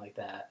something like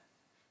that.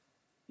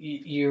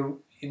 You're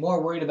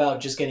more worried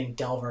about just getting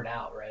Delvered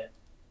out, right?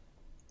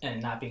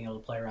 And not being able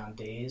to play around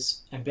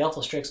Daze. And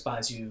Baleful Strix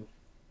buys you...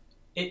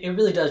 It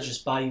really does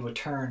just buy you a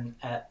turn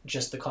at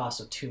just the cost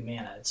of 2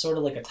 mana. It's sort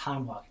of like a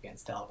Time Walk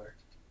against Delver.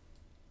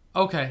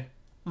 Okay.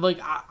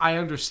 I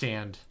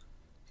understand.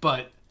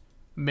 But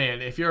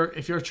man, if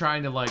you're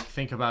trying to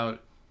think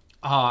about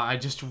I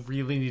just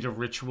really need a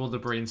ritual to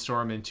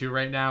brainstorm into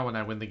right now when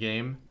I win the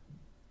game,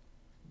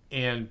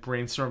 and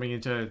brainstorming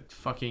into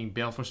fucking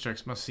Baleful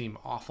Strix must seem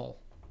awful.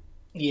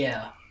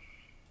 Yeah.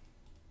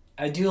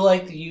 I do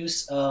like the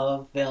use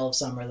of Veil of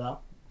Summer, though.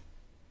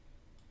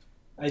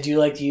 I do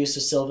like the use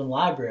of Sylvan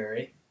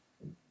Library,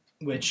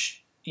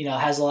 which,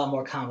 has a lot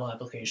more combo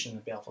application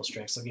than Baleful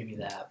Strix. I'll give you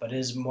that. But it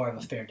is more of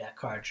a fair deck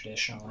card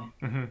traditionally.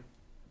 Mm-hmm.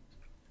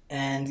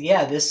 And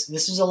yeah, this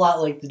is a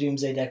lot like the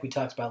Doomsday deck we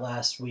talked about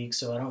last week,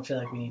 so I don't feel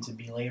like we need to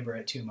belabor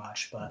it too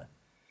much. But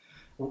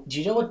do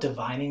you know what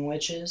Divining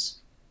Witch is?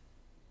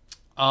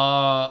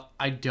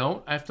 I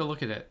don't. I have to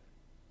look at it.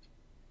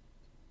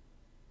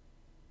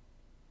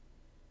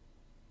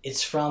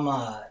 It's from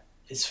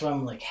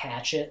like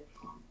Hatchet.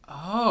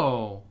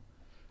 Oh,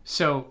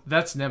 so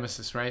that's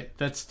Nemesis, right?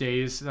 That's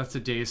Days. That's a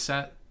Days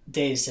set.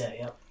 Days set,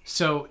 yep.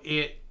 So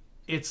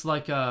it's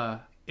like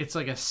a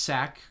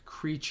sack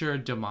creature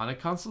demonic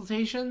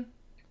consultation.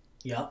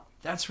 Yep.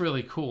 That's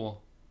really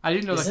cool. I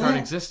didn't know Isn't that card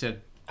it?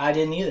 existed. I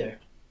didn't either.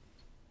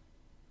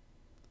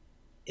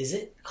 Is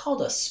it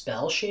called a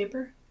Spell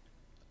Shaper?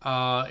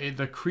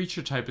 The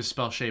creature type is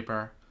Spell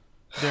Shaper.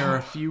 There are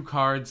a few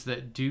cards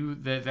that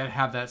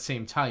have that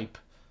same type,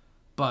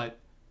 but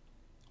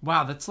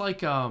wow, that's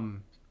like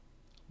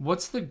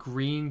what's the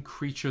green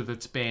creature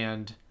that's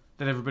banned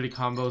that everybody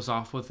combos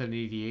off with an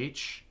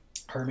EDH?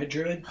 Hermit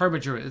Druid?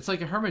 Hermit Druid. It's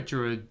like a Hermit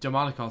Druid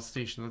demonic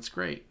consultation. That's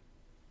great.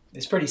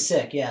 It's pretty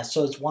sick, yeah.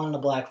 So it's 1 and a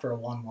black for a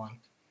 1/1.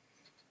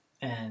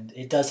 And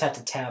it does have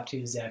to tap to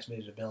use the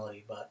activated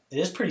ability, but it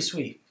is pretty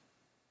sweet.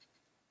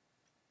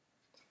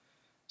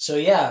 So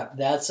yeah,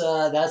 that's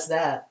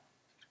that.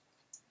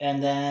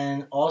 And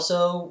then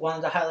also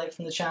wanted to highlight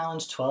from the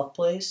challenge 12th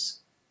place.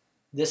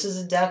 This is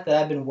a deck that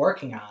I've been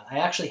working on. I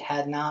actually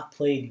had not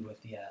played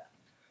with yet.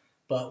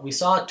 But we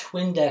saw a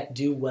twin deck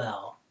do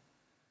well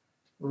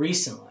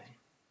recently.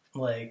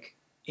 Like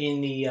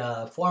in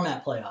the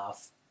format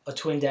playoff, a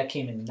twin deck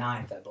came in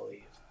 9th, I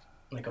believe.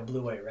 Like a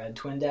blue-white-red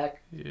twin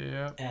deck.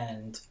 Yeah.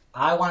 And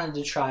I wanted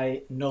to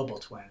try Noble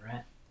Twin,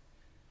 right?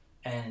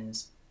 And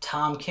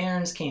Tom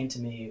Cairns came to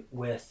me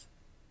with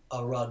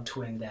a Rug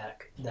Twin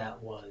deck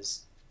that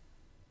was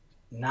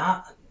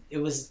not...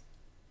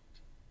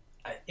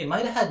 It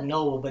might have had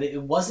Noble, but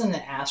it wasn't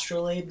an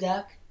Astrolabe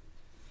deck.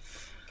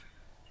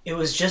 It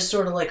was just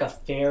sort of like a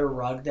fair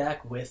Rug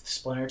deck with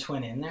Splinter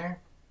Twin in there.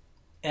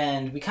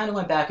 And we kind of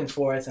went back and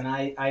forth, and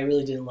I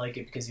really didn't like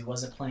it because he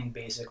wasn't playing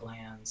basic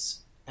lands.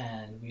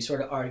 And we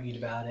sort of argued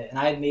about it. And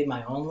I had made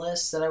my own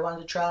list that I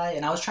wanted to try.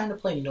 And I was trying to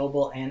play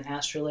Noble and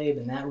Astrolabe,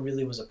 and that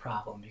really was a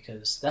problem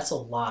because that's a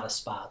lot of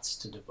spots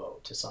to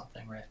devote to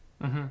something, right?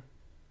 Mm-hmm.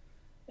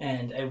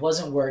 And it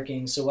wasn't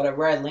working. So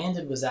where I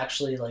landed was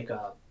actually like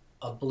a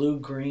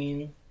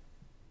blue-green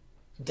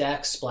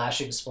deck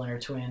splashing Splinter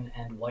Twin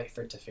and white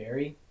for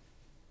Teferi.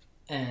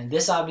 And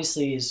this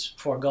obviously is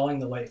foregoing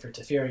the white for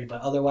Teferi,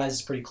 but otherwise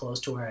it's pretty close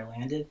to where I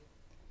landed.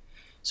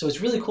 So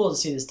it's really cool to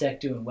see this deck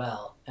doing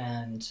well,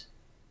 and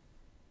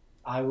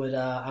I would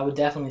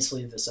definitely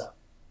sleeve this up.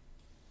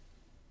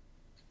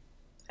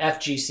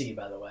 FGC,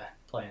 by the way,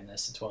 playing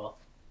this at 12.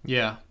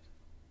 Yeah.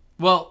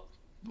 Well,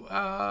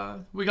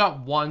 we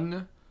got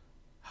one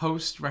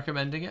host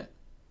recommending it.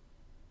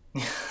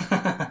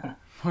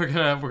 We're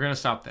gonna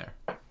stop there.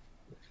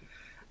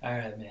 All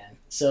right, man.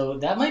 So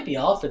that might be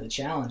all for the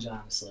challenge,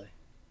 honestly.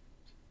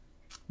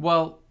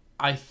 Well,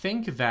 I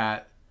think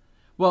that.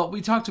 Well,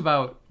 we talked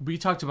about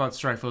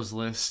Stryfo's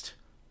list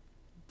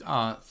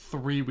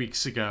 3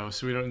 weeks ago,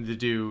 so we don't need to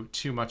do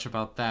too much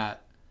about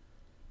that.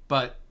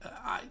 But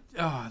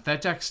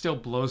that deck still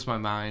blows my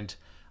mind.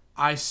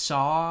 I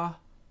saw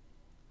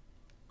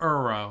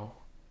Uro,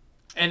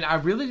 and I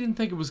really didn't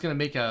think it was going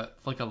to make a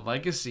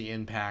legacy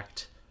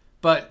impact.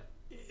 But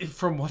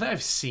from what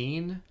I've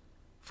seen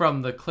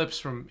from the clips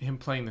from him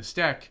playing this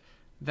deck,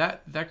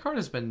 that card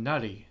has been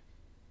nutty.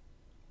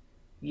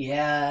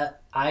 Yeah,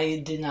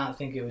 I did not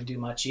think it would do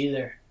much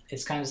either.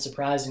 It's kind of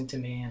surprising to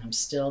me, and I'm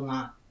still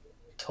not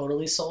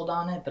totally sold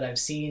on it, but I've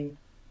seen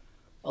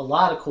a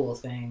lot of cool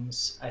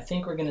things. I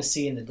think we're going to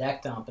see in the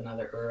deck dump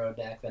another Uro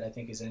deck that I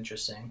think is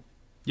interesting.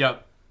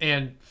 Yep.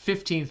 And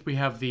 15th, we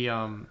have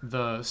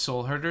the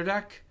Soul Herder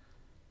deck.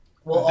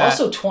 Well,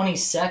 also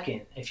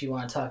 22nd, if you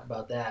want to talk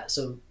about that.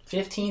 So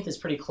 15th is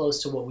pretty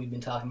close to what we've been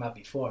talking about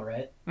before,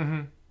 right?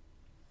 Mm-hmm.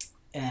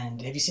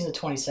 And have you seen the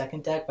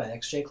 22nd deck by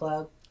XJ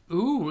Cloud?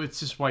 Ooh,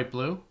 it's just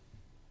white-blue?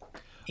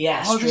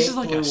 Yeah, oh, this is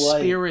like a blue-white.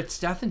 Spirits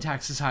Death and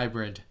Taxes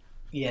hybrid.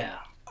 Yeah.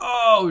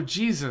 Oh,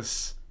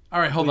 Jesus. All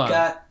right, hold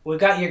on. We've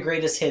got your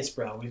greatest hits,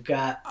 bro. We've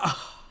got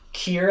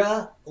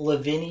Kira,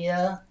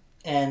 Lavinia,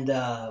 and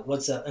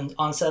an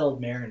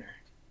Unsettled Mariner.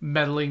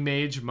 Meddling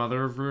Mage,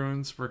 Mother of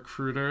Runes,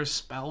 Recruiter,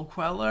 Spell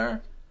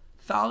Queller,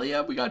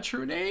 Thalia, we got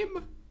True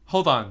Name?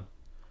 Hold on.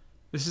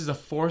 This is a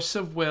Force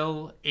of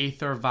Will,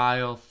 Aether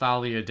Vial,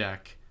 Thalia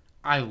deck.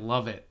 I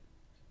love it.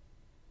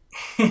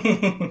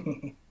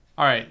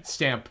 All right,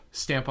 stamp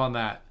on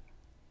that.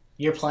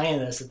 You're playing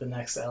this at the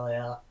next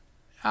LAL.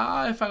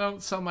 If I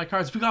don't sell my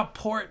cards. We got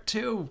Port,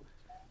 too.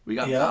 We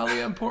got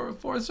Thalia and Port,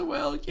 Force of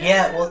Will.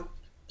 Yeah, well,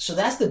 so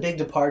that's the big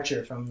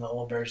departure from the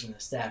old version of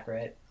this deck,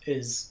 right?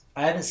 Is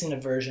I haven't seen a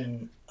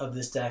version of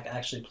this deck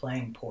actually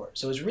playing Port.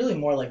 So it's really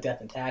more like Death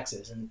and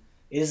Taxes, and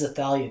it is a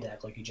Thalia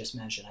deck, like you just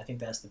mentioned. I think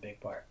that's the big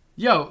part.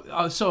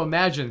 Yo, so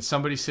imagine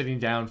somebody sitting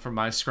down from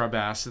my scrub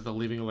ass at the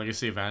Leaving a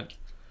Legacy event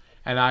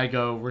and I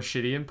go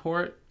Rishidian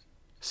Port.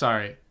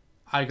 Sorry,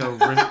 I go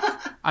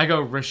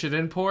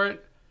Rishidian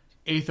Port,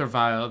 Aether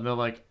Vial, and they're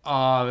like,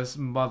 "Oh, this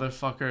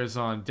motherfucker is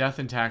on Death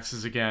and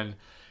Taxes again."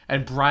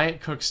 And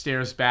Bryant Cook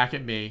stares back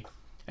at me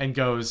and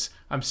goes,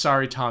 "I'm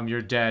sorry, Tom,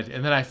 you're dead."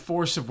 And then I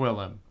force of will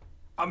him.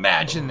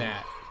 Imagine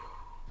that.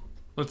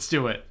 Let's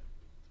do it.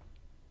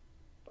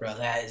 Bro,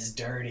 that is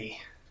dirty.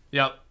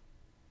 Yep.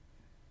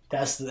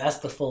 That's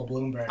the full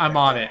Bloomberg. I'm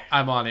on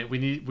it. We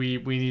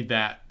need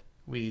that.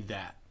 We need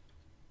that.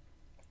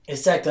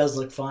 His deck does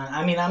look fun.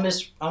 I mean, I'm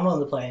willing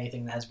to play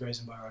anything that has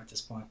Brazen Borrow at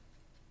this point.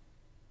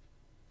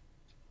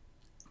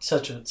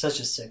 Such a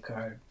sick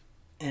card.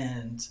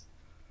 And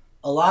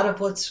a lot of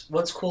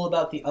what's cool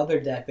about the other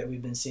deck that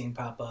we've been seeing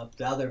pop up,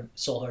 the other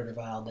Soul Herder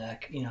Vial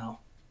deck, you know,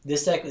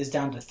 this deck is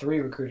down to 3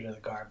 Recruiter to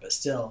the Guard, but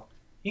still,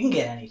 you can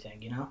get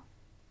anything, you know?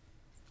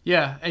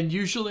 Yeah, and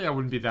usually I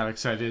wouldn't be that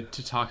excited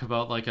to talk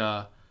about like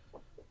a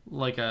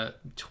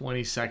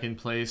 22nd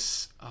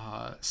place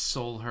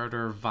Soul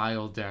Herder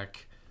Vial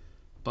deck,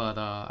 but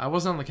I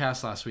wasn't on the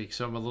cast last week,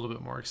 so I'm a little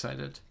bit more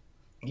excited.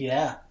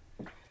 Yeah.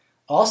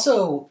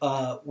 Also,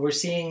 we're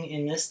seeing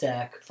in this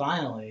deck,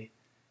 finally,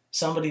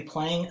 somebody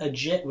playing a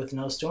Jit with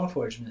no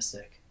Stoneforge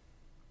Mystic.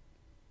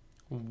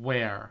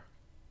 Where?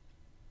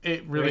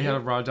 It really had a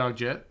Raw Dog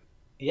Jit?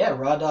 Yeah,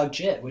 Raw Dog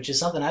Jit, which is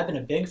something I've been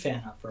a big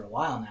fan of for a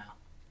while now.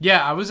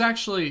 Yeah, I was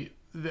actually...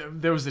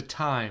 There was a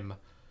time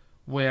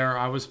where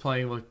I was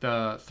playing like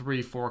the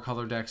 3-4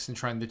 color decks and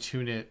trying to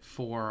tune it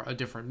for a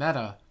different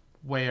meta,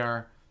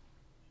 where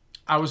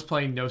I was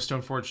playing No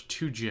Stoneforge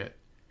 2 Jit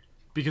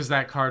because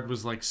that card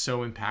was like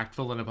so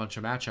impactful in a bunch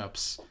of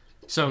matchups.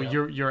 So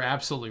yeah. You're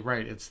absolutely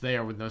right. It's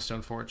there with No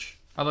Stoneforge.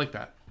 I like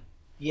that.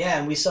 Yeah,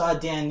 and we saw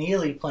Dan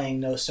Neely playing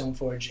No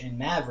Stoneforge in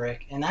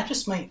Maverick, and that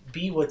just might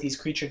be what these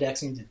creature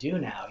decks need to do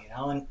now, you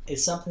know? And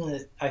it's something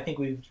that I think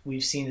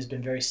we've seen has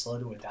been very slow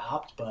to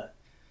adopt, but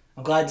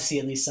I'm glad to see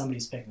at least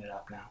somebody's picking it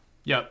up now.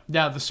 Yep.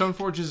 Now, the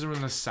Stoneforges are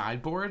in the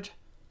sideboard.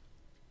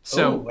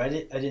 So I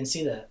didn't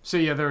see that. So,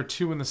 yeah, there are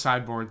 2 in the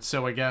sideboard.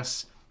 So, I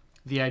guess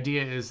the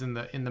idea is in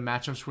the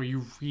matchups where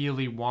you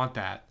really want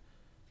that,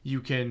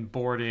 you can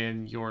board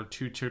in your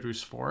 2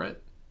 tutors for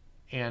it.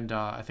 And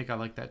I think I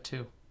like that,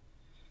 too.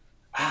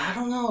 I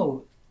don't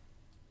know.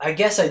 I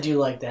guess I do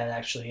like that,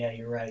 actually. Yeah,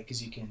 you're right,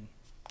 because you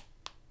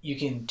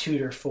can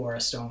tutor for a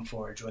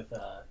Stoneforge with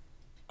a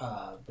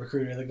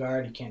Recruiter of the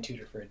Guard. You can't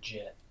tutor for a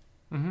Jit.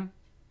 Mm-hmm.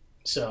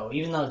 So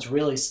even though it's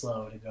really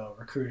slow to go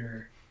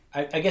Recruiter,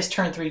 I guess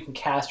turn 3 you can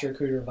cast a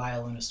Recruiter,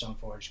 Vial, and a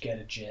Stoneforge, get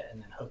a Jit,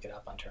 and then hook it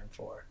up on turn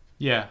 4.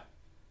 Yeah.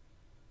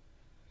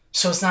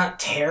 So it's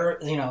not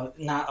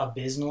not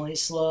abysmally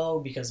slow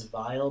because of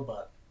Vial,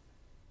 but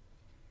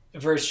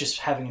versus just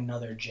having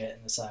another Jit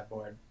in the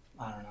sideboard.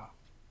 I don't know.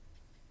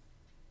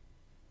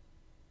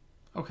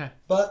 Okay.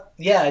 But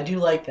yeah, I do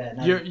like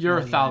that. You're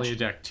a Thalia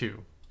deck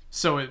too,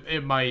 so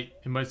it might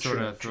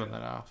sort of throw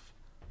that off.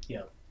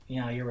 Yep.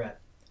 Yeah, you're right.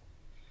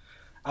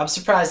 I'm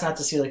surprised not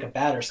to see like a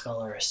Batterskull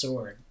or a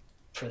Sword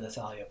for the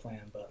Thalia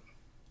plan, but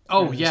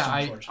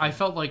I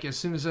felt like as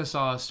soon as I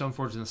saw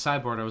Stoneforge in the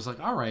sideboard, I was like,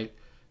 all right,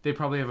 they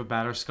probably have a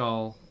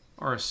Batterskull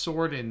or a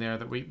Sword in there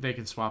that they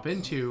can swap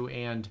into,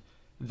 and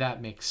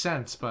that makes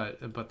sense,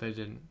 but they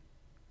didn't.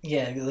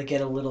 Yeah, they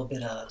get a little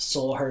bit of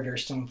Soul Herder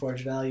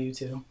Stoneforge value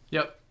too.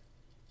 Yep.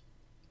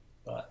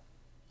 But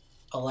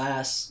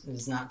alas, it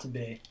is not to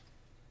be.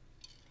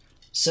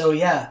 So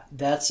yeah,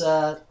 that's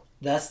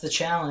the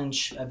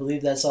challenge. I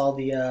believe that's all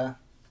the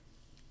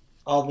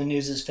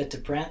news is fit to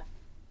print.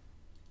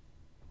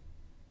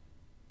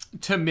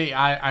 To me,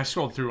 I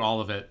scrolled through all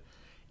of it,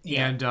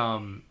 yeah.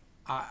 And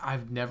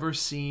I've never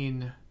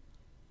seen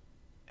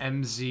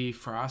MZ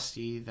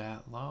Frosty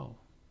that low.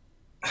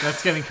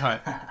 That's getting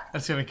cut.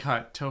 That's getting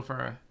cut.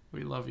 Topher,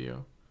 we love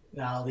you.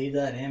 No, I'll leave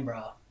that in,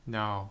 bro.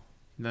 No.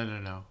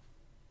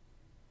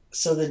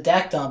 So the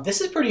deck dump.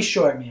 This is pretty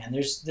short, man.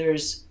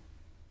 There's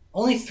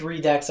only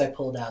 3 decks I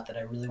pulled out that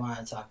I really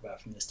wanted to talk about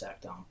from this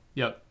deck dump.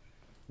 Yep.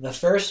 The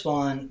first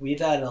one, we've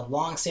had a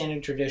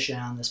long-standing tradition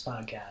on this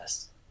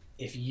podcast.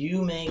 If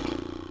you make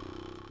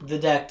the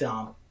deck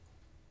dump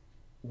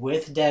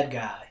with Dead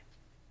Guy,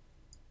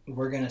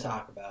 we're going to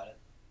talk about it.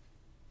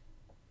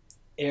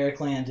 Eric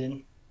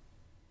Landon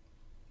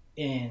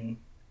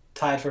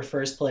tied for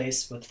first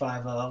place with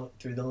 5-0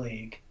 through the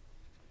league.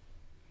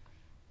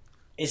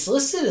 It's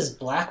listed as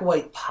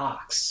Black-White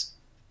Pox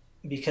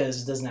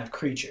because it doesn't have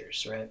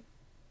creatures, right?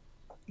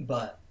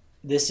 But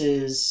this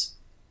is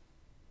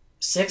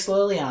 6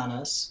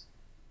 Lilianas,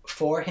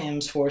 4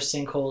 Hymns, 4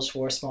 Sinkholes,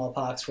 4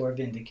 Smallpox, 4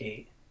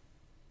 Vindicate,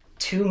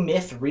 2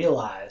 Myth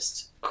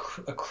Realized,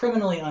 a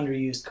criminally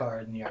underused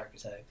card in the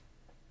archetype,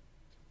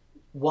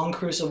 1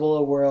 Crucible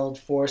of World,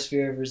 4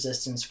 Sphere of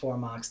Resistance, 4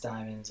 Mox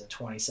Diamonds, and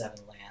 27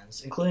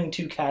 lands, including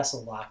 2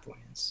 Castle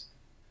Locthwains.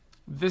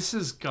 This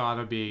has got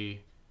to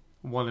be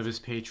one of his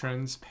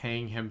patrons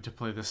paying him to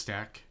play this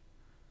deck.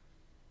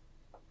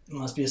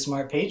 Must be a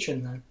smart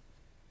patron, then.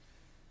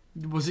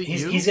 Was it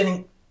you? Was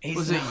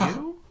it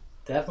you?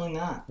 Definitely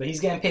not. But he's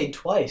getting paid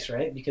twice,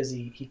 right? Because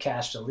he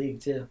cashed a league,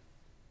 too.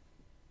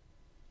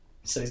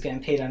 So he's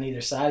getting paid on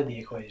either side of the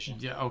equation.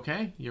 Yeah,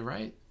 okay, you're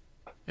right.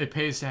 It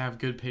pays to have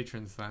good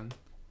patrons then.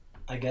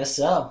 I guess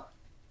so.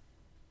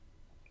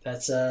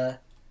 That's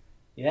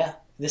yeah.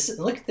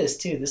 Look at this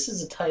too. This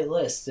is a tight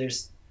list.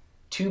 There's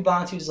 2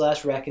 Bantu's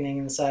Last Reckoning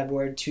in the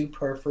sideboard, 2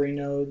 Periphery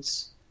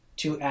Nodes,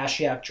 2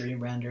 Ashiok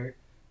Dreamrender,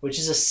 which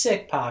is a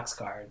sick Pox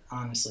card.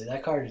 Honestly,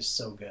 that card is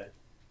so good,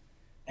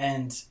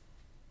 and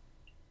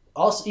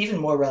also even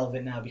more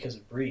relevant now because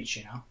of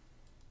Breach.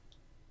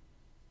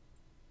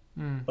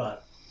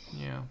 But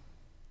yeah,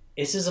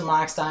 this is a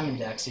Mox Diamond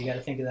deck, so you got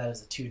to think of that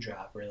as a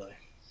 2-drop, really.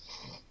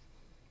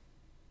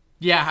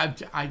 Yeah,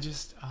 I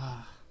just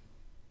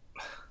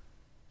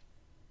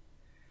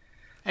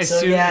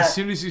as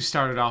soon as you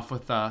started off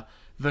with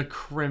the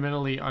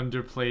criminally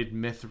underplayed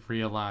Myth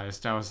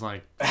Realized, I was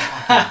like,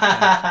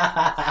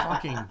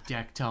 fucking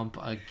deck dump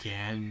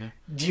again.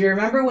 Do you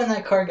remember when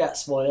that card got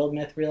spoiled,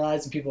 Myth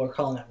Realized, and people were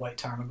calling it White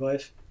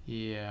Tarmogoyf?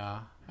 Yeah,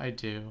 I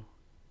do.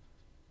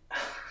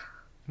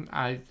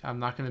 I'm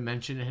not going to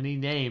mention any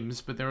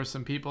names, but there were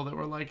some people that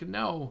were like,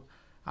 no,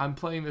 I'm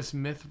playing this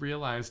Myth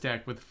Realized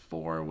deck with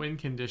 4 win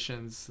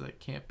conditions that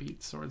can't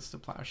beat Swords to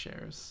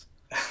Plowshares.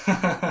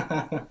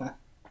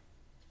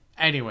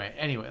 Anyway,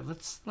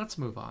 let's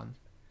move on.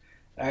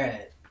 All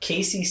right,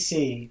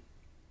 KCC.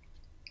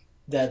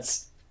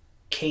 That's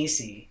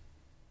Casey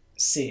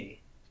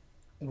C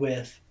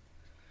with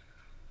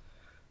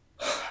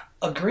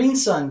a Green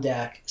Sun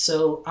deck.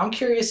 So I'm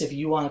curious if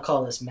you want to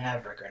call this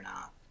Maverick or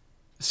not.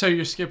 So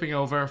you're skipping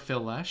over Phil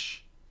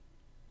Lesh?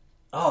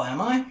 Oh, am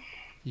I?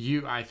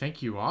 I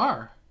think you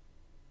are.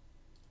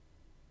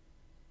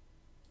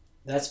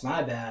 That's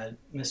my bad,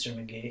 Mr.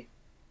 McGee.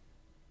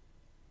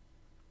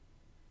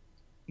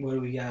 What do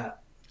we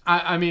got?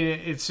 I mean,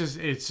 it's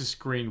just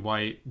green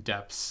white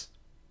depths.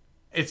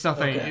 It's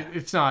nothing. Okay.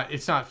 It's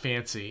not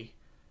fancy,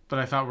 but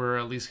I thought we were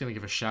at least gonna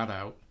give a shout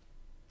out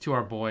to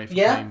our boy for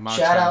playing Mox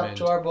shout Diamond. out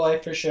to our boy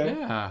for sure.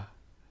 Yeah.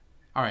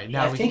 All right,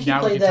 now I we think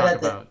can talk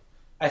about.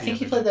 I think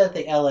he played that at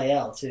the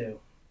LAL too,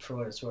 for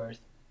what it's worth.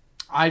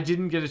 I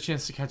didn't get a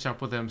chance to catch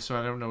up with him, so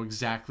I don't know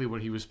exactly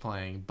what he was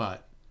playing,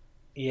 but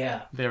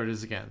yeah, there it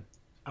is again.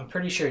 I'm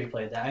pretty sure he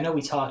played that. I know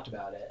we talked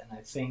about it, and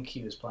I think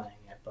he was playing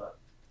it, but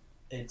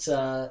it's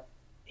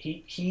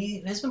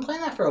he has been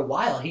playing that for a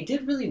while. He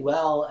did really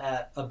well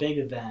at a big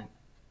event.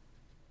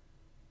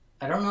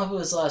 I don't know if it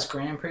was the last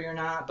Grand Prix or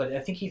not, but I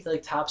think he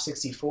like top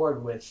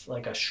 64'd with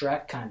like a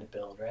Shrek kind of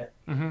build, right?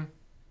 Mm-hmm.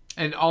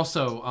 And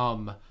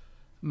also,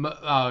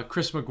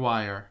 Chris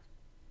McGuire,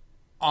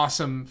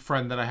 awesome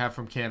friend that I have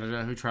from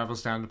Canada who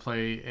travels down to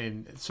play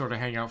and sort of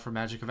hang out for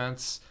Magic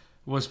events,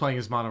 was playing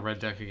his mono red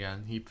deck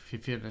again. He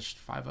finished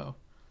 5-0.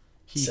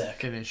 Sick.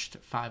 Finished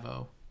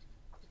 5-0.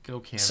 Go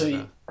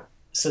Canada.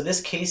 So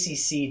this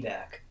KCC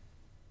deck,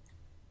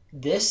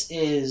 this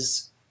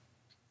is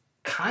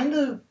kind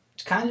of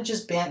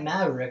just Bant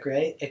Maverick,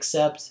 right?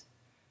 Except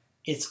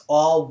it's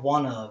all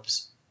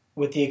one-ofs,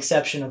 with the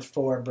exception of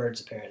 4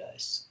 Birds of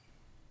Paradise.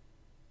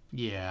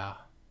 Yeah.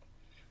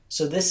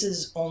 So this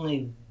is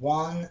only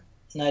 1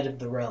 Knight of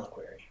the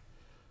Reliquary.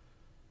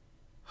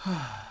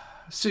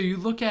 So you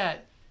look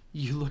at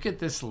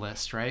this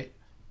list, right?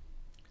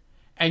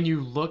 And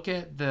you look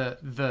at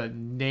the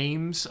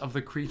names of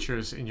the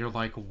creatures and you're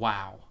like,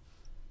 wow,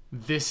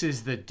 this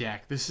is the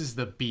deck. This is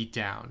the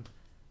beatdown.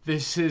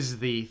 This is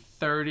the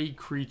 30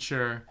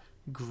 creature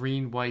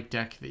green-white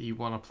deck that you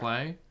want to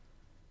play.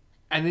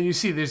 And then you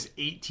see there's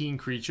 18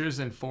 creatures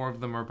and 4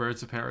 of them are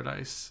Birds of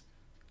Paradise.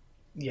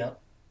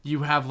 Yep.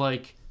 You have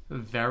like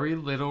very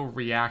little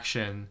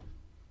reaction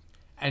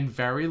and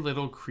very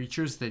little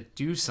creatures that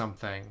do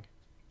something.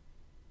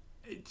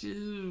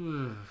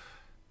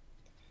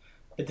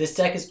 But this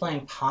deck is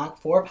playing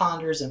 4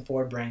 Ponders and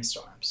 4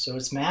 Brainstorms. So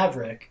it's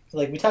Maverick.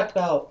 Like we talked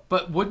about.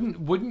 But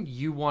wouldn't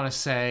you want to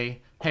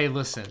say, hey,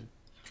 listen,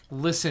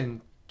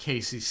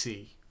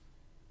 KCC.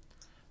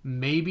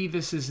 Maybe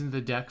this isn't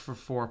the deck for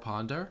 4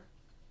 Ponder?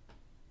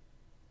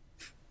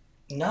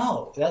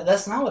 No,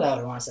 that's not what I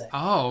would want to say.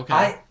 Oh,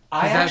 okay.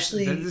 I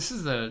actually... This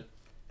is the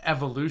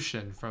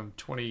evolution from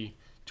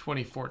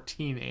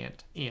 2014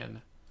 and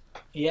in.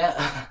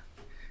 Yeah.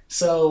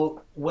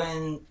 So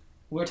when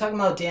we were talking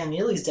about Dan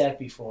Neely's deck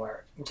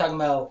before, we're talking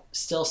about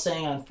still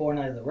staying on 4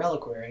 Knight of the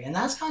Reliquary, and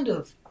that's kind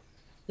of...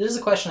 This is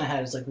a question I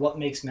had, is like, what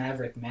makes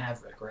Maverick,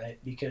 right?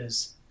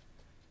 Because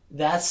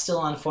that's still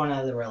on 4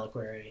 Knight of the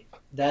Reliquary.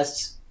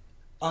 That's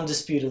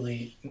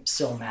undisputedly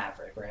still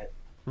Maverick, right?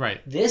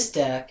 Right. This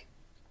deck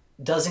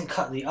doesn't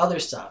cut the other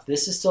stuff.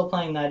 This is still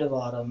playing Knight of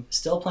Autumn,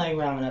 still playing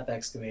Ramen-Up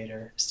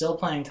Excavator, still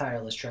playing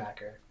Tireless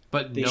Tracker.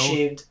 But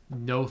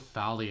no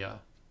Thalia.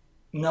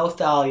 No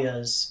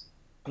Thalias,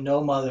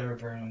 no Mother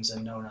of Runes,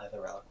 and no Knight of the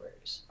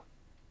Reliquaries.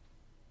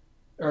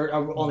 Or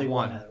only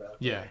one Knight of the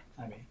Reliquary. Yeah.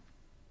 I mean.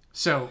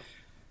 So,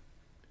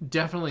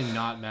 definitely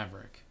not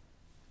Maverick.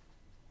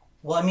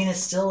 Well, I mean, it's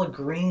still a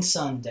Green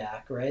Sun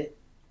deck, right?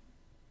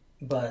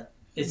 But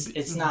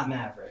it's not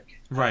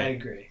Maverick. Right. I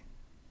agree.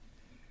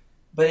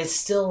 But it's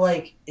still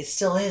like, it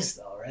still is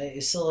though, right?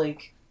 It's still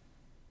like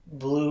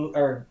blue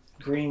or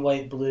green,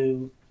 white,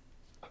 blue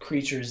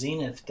creature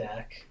Zenith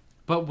deck.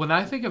 But when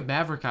I think of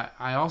Maverick,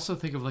 I also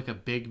think of like a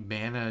big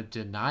mana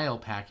denial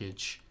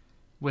package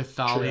with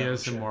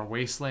Thalias and more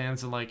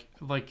Wastelands and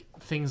like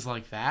things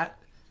like that.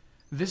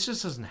 This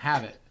just doesn't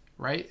have it,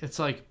 right? It's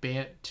like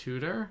Bant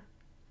Tutor.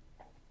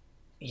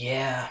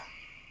 Yeah.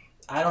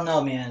 I don't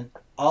know, man.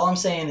 All I'm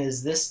saying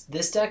is this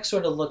deck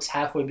sort of looks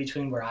halfway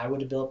between where I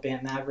would have built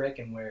Bant Maverick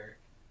and where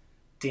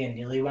Dan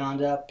Neely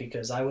wound up,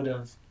 because I would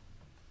have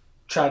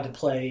tried to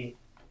play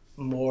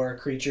more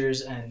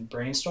creatures and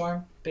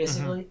Brainstorm,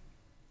 basically.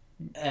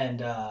 And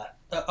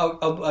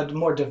a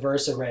more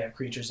diverse array of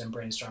creatures and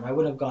Brainstorm. I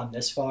wouldn't have gone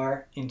this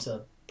far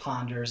into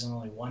Ponders and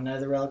only one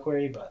Nether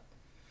Reliquary, but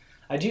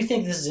I do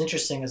think this is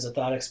interesting as a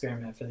thought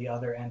experiment for the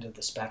other end of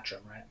the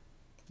spectrum, right?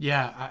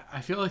 Yeah,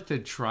 I feel like the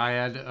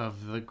Dryad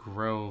of the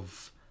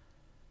Grove,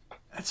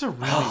 that's a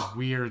really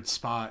weird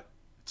spot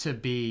to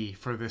be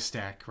for this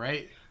deck,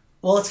 right?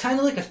 Well, it's kind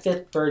of like a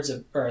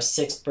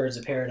sixth Birds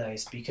of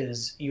Paradise,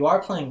 because you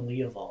are playing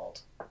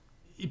Leovold.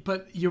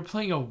 But you're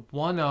playing a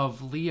one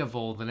of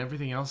Leovold and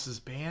everything else is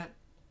Bant?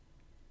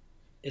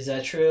 Is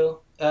that true?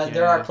 Yeah.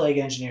 There are Plague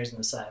Engineers in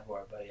the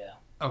sideboard, but yeah.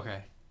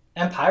 Okay.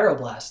 And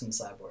Pyroblast in the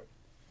sideboard.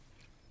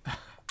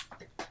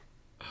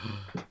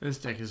 This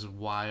deck is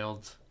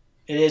wild.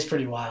 It is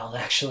pretty wild,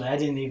 actually. I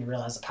didn't even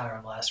realize the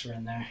Pyroblast were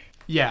in there.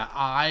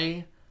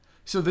 Yeah,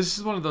 So this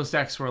is one of those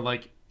decks where,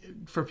 like,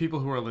 for people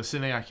who are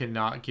listening, I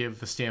cannot give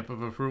the stamp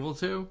of approval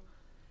to,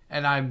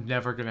 and I'm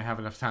never going to have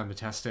enough time to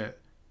test it.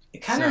 It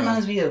kind of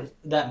reminds me of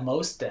that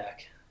Most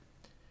deck.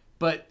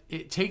 But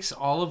it takes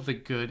all of the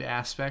good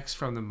aspects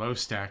from the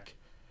Most deck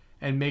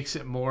and makes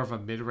it more of a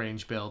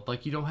mid-range build.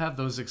 Like, you don't have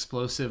those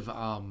explosive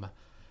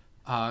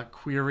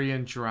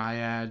Quirion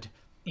Dryad,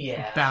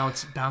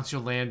 bounce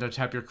your land,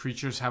 untap your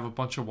creatures, have a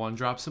bunch of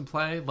 1-drops in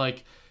play.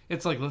 Like,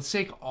 it's like, let's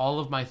take all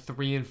of my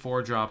 3 and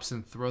 4 drops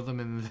and throw them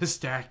in this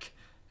deck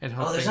and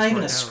hope. Oh, there's not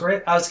even a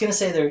script. I was gonna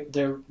say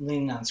they're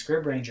leaning on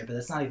Scrib Ranger, but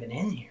that's not even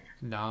in here.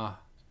 Nah.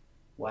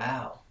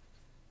 Wow,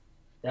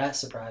 that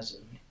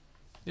surprises me.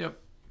 Yep.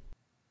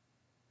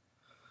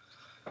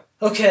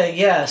 Okay,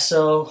 yeah.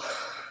 So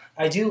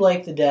I do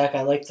like the deck.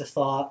 I like the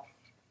thought.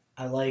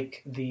 I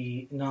like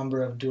the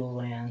number of dual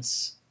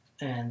lands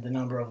and the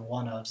number of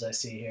one-ofs I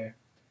see here.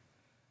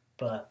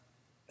 But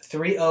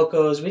 3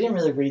 Okos, we didn't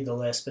really read the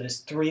list, but it's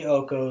 3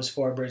 Okos,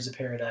 4 Birds of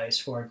Paradise,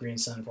 4 Green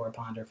Sun, 4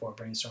 Ponder, 4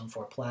 Brainstorm,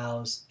 4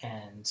 Plows,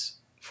 and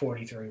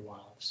 43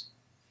 one-ofs.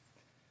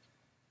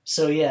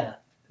 So yeah,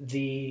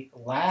 the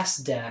last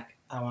deck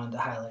I wanted to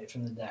highlight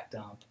from the deck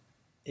dump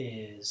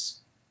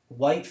is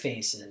White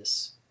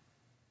Faces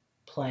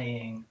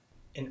playing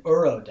an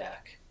Uro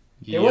deck.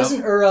 Yep. There was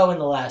an Uro in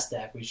the last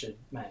deck, we should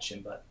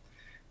mention, but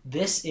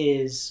this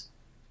is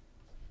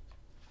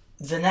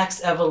the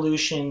next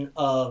evolution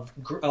of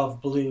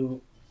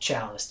blue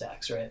Chalice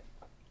decks, right?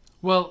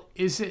 Well,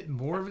 is it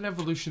more of an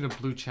evolution of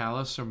Blue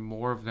Chalice or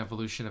more of an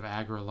evolution of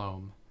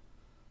Agrolome?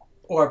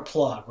 Or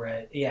Plug,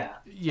 right? Yeah.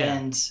 Yeah.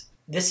 And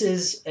this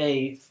is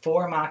a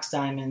 4 Mox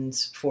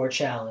Diamonds, 4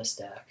 Chalice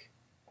deck.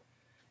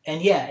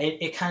 And yeah,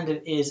 it kind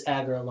of is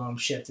Agrolome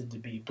shifted to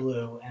be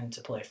blue and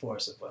to play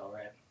Force of Will,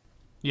 right?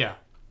 Yeah.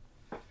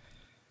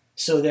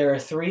 So there are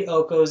 3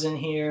 Okos in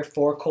here,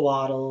 4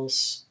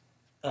 Coatls,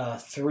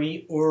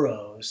 3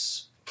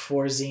 Uros,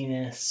 4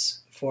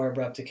 Zeniths, 4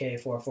 Abrupt Decay,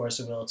 4 Force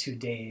of Will, 2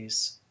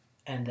 Days,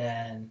 and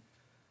then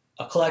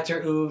a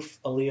Collector Oof,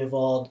 a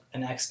Leovold,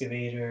 an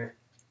Excavator,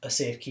 a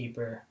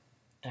Safekeeper,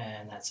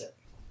 and that's it.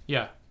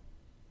 Yeah.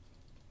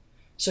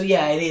 So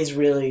yeah, it is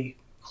really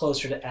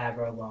closer to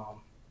Agrolome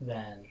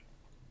than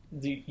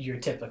your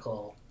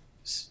typical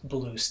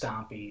blue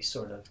stompy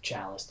sort of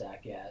Chalice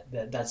deck. Yeah,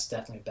 that's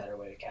definitely a better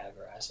way to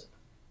categorize it.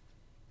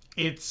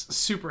 It's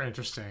super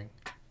interesting.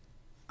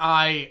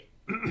 I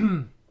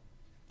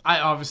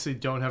obviously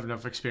don't have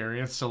enough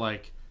experience to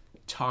like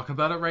talk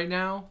about it right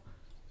now,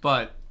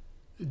 but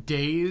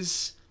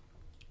Days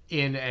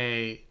in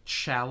a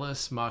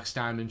Chalice Mox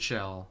Diamond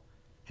shell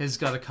has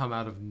got to come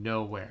out of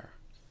nowhere.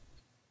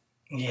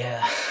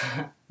 Yeah.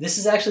 This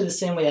is actually the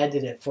same way I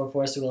did it for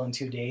Force of Will in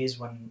 2 days.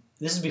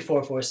 This is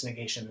before Force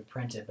Negation had been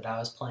printed, but I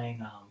was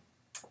playing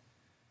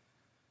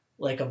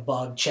like a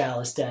bug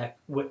Chalice deck.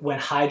 When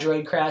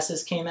Hydroid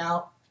Crassus came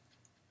out,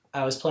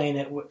 I was playing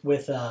it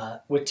with 2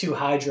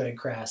 Hydroid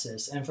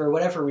Crassus, and for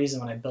whatever reason,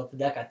 when I built the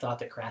deck, I thought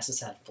that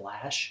Crassus had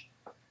Flash,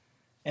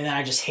 and then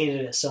I just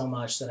hated it so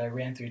much that I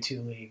ran through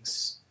 2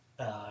 leagues,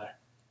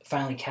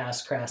 finally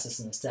cast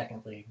Crassus in the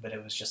 2nd league, but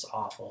it was just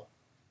awful,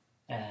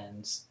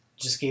 and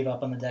just gave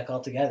up on the deck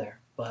altogether.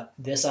 But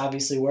this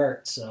obviously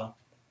worked, so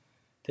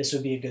this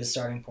would be a good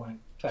starting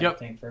point, I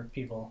think, for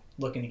people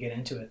looking to get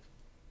into it.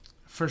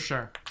 For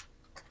sure.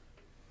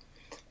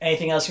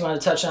 Anything else you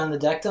want to touch on the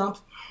deck dump?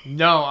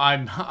 No,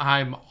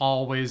 I'm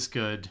always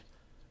good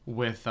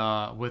with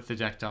the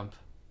deck dump.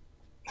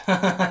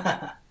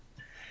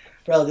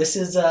 Bro, this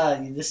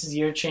is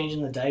you're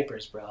changing the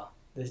diapers, bro.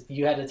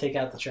 You had to take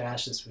out the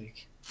trash this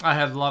week. I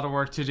had a lot of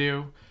work to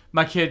do.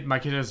 My kid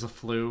has the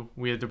flu.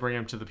 We had to bring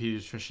him to the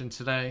pediatrician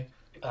today.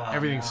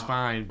 Everything's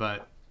fine,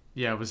 but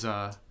yeah, it was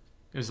a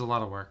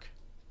lot of work.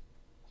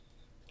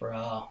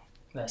 Bro,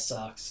 that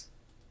sucks.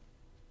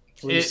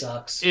 Flu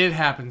sucks. It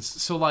happens.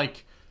 So,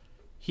 like,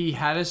 he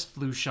had his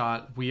flu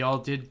shot. We all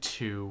did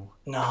too.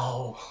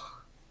 No.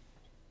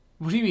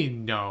 What do you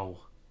mean, no?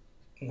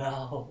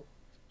 No.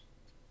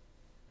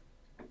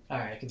 All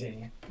right,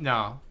 continue.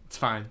 No, it's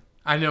fine.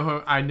 I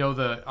know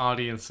the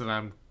audience that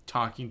I'm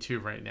talking to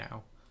right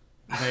now.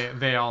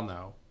 They all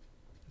know.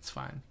 It's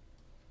fine.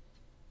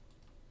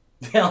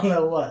 They all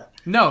know what?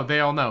 No,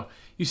 they all know.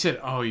 You said,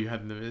 "Oh, you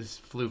had this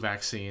flu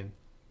vaccine."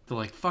 They're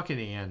like, "Fucking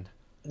Ian."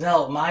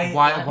 No,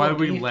 Why do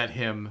we let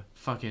him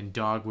fucking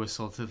dog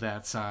whistle to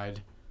that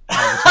side all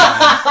the time?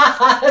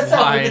 That's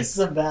not what this is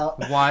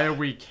about. Why are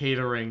we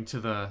catering to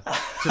the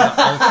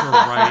ultra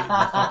right and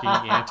the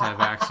fucking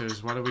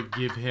anti-vaxxers? Why do we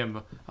give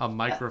him a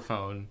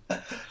microphone?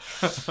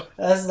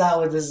 That's not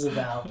what this is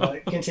about.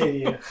 But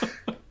continue.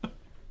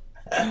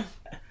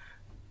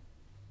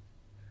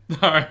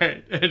 All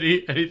right.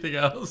 Anything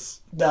else?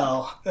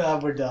 No,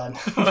 we're done.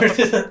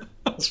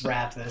 Let's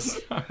wrap this.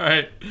 All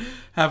right.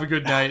 Have a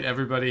good night,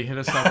 everybody. Hit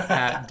us up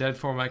at Dead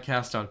Format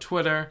Cast on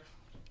Twitter.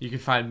 You can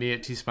find me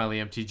at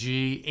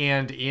TSmileyMTG.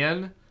 And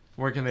Ian,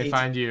 where can they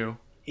find you?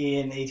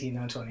 Ian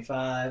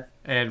 18925.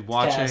 And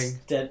watching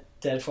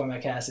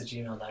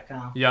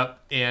deadformatcast@gmail.com. Yep.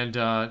 And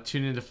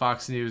tune into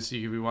Fox News so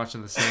you can be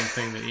watching the same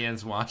thing that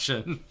Ian's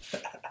watching.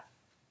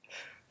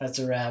 That's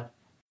a wrap.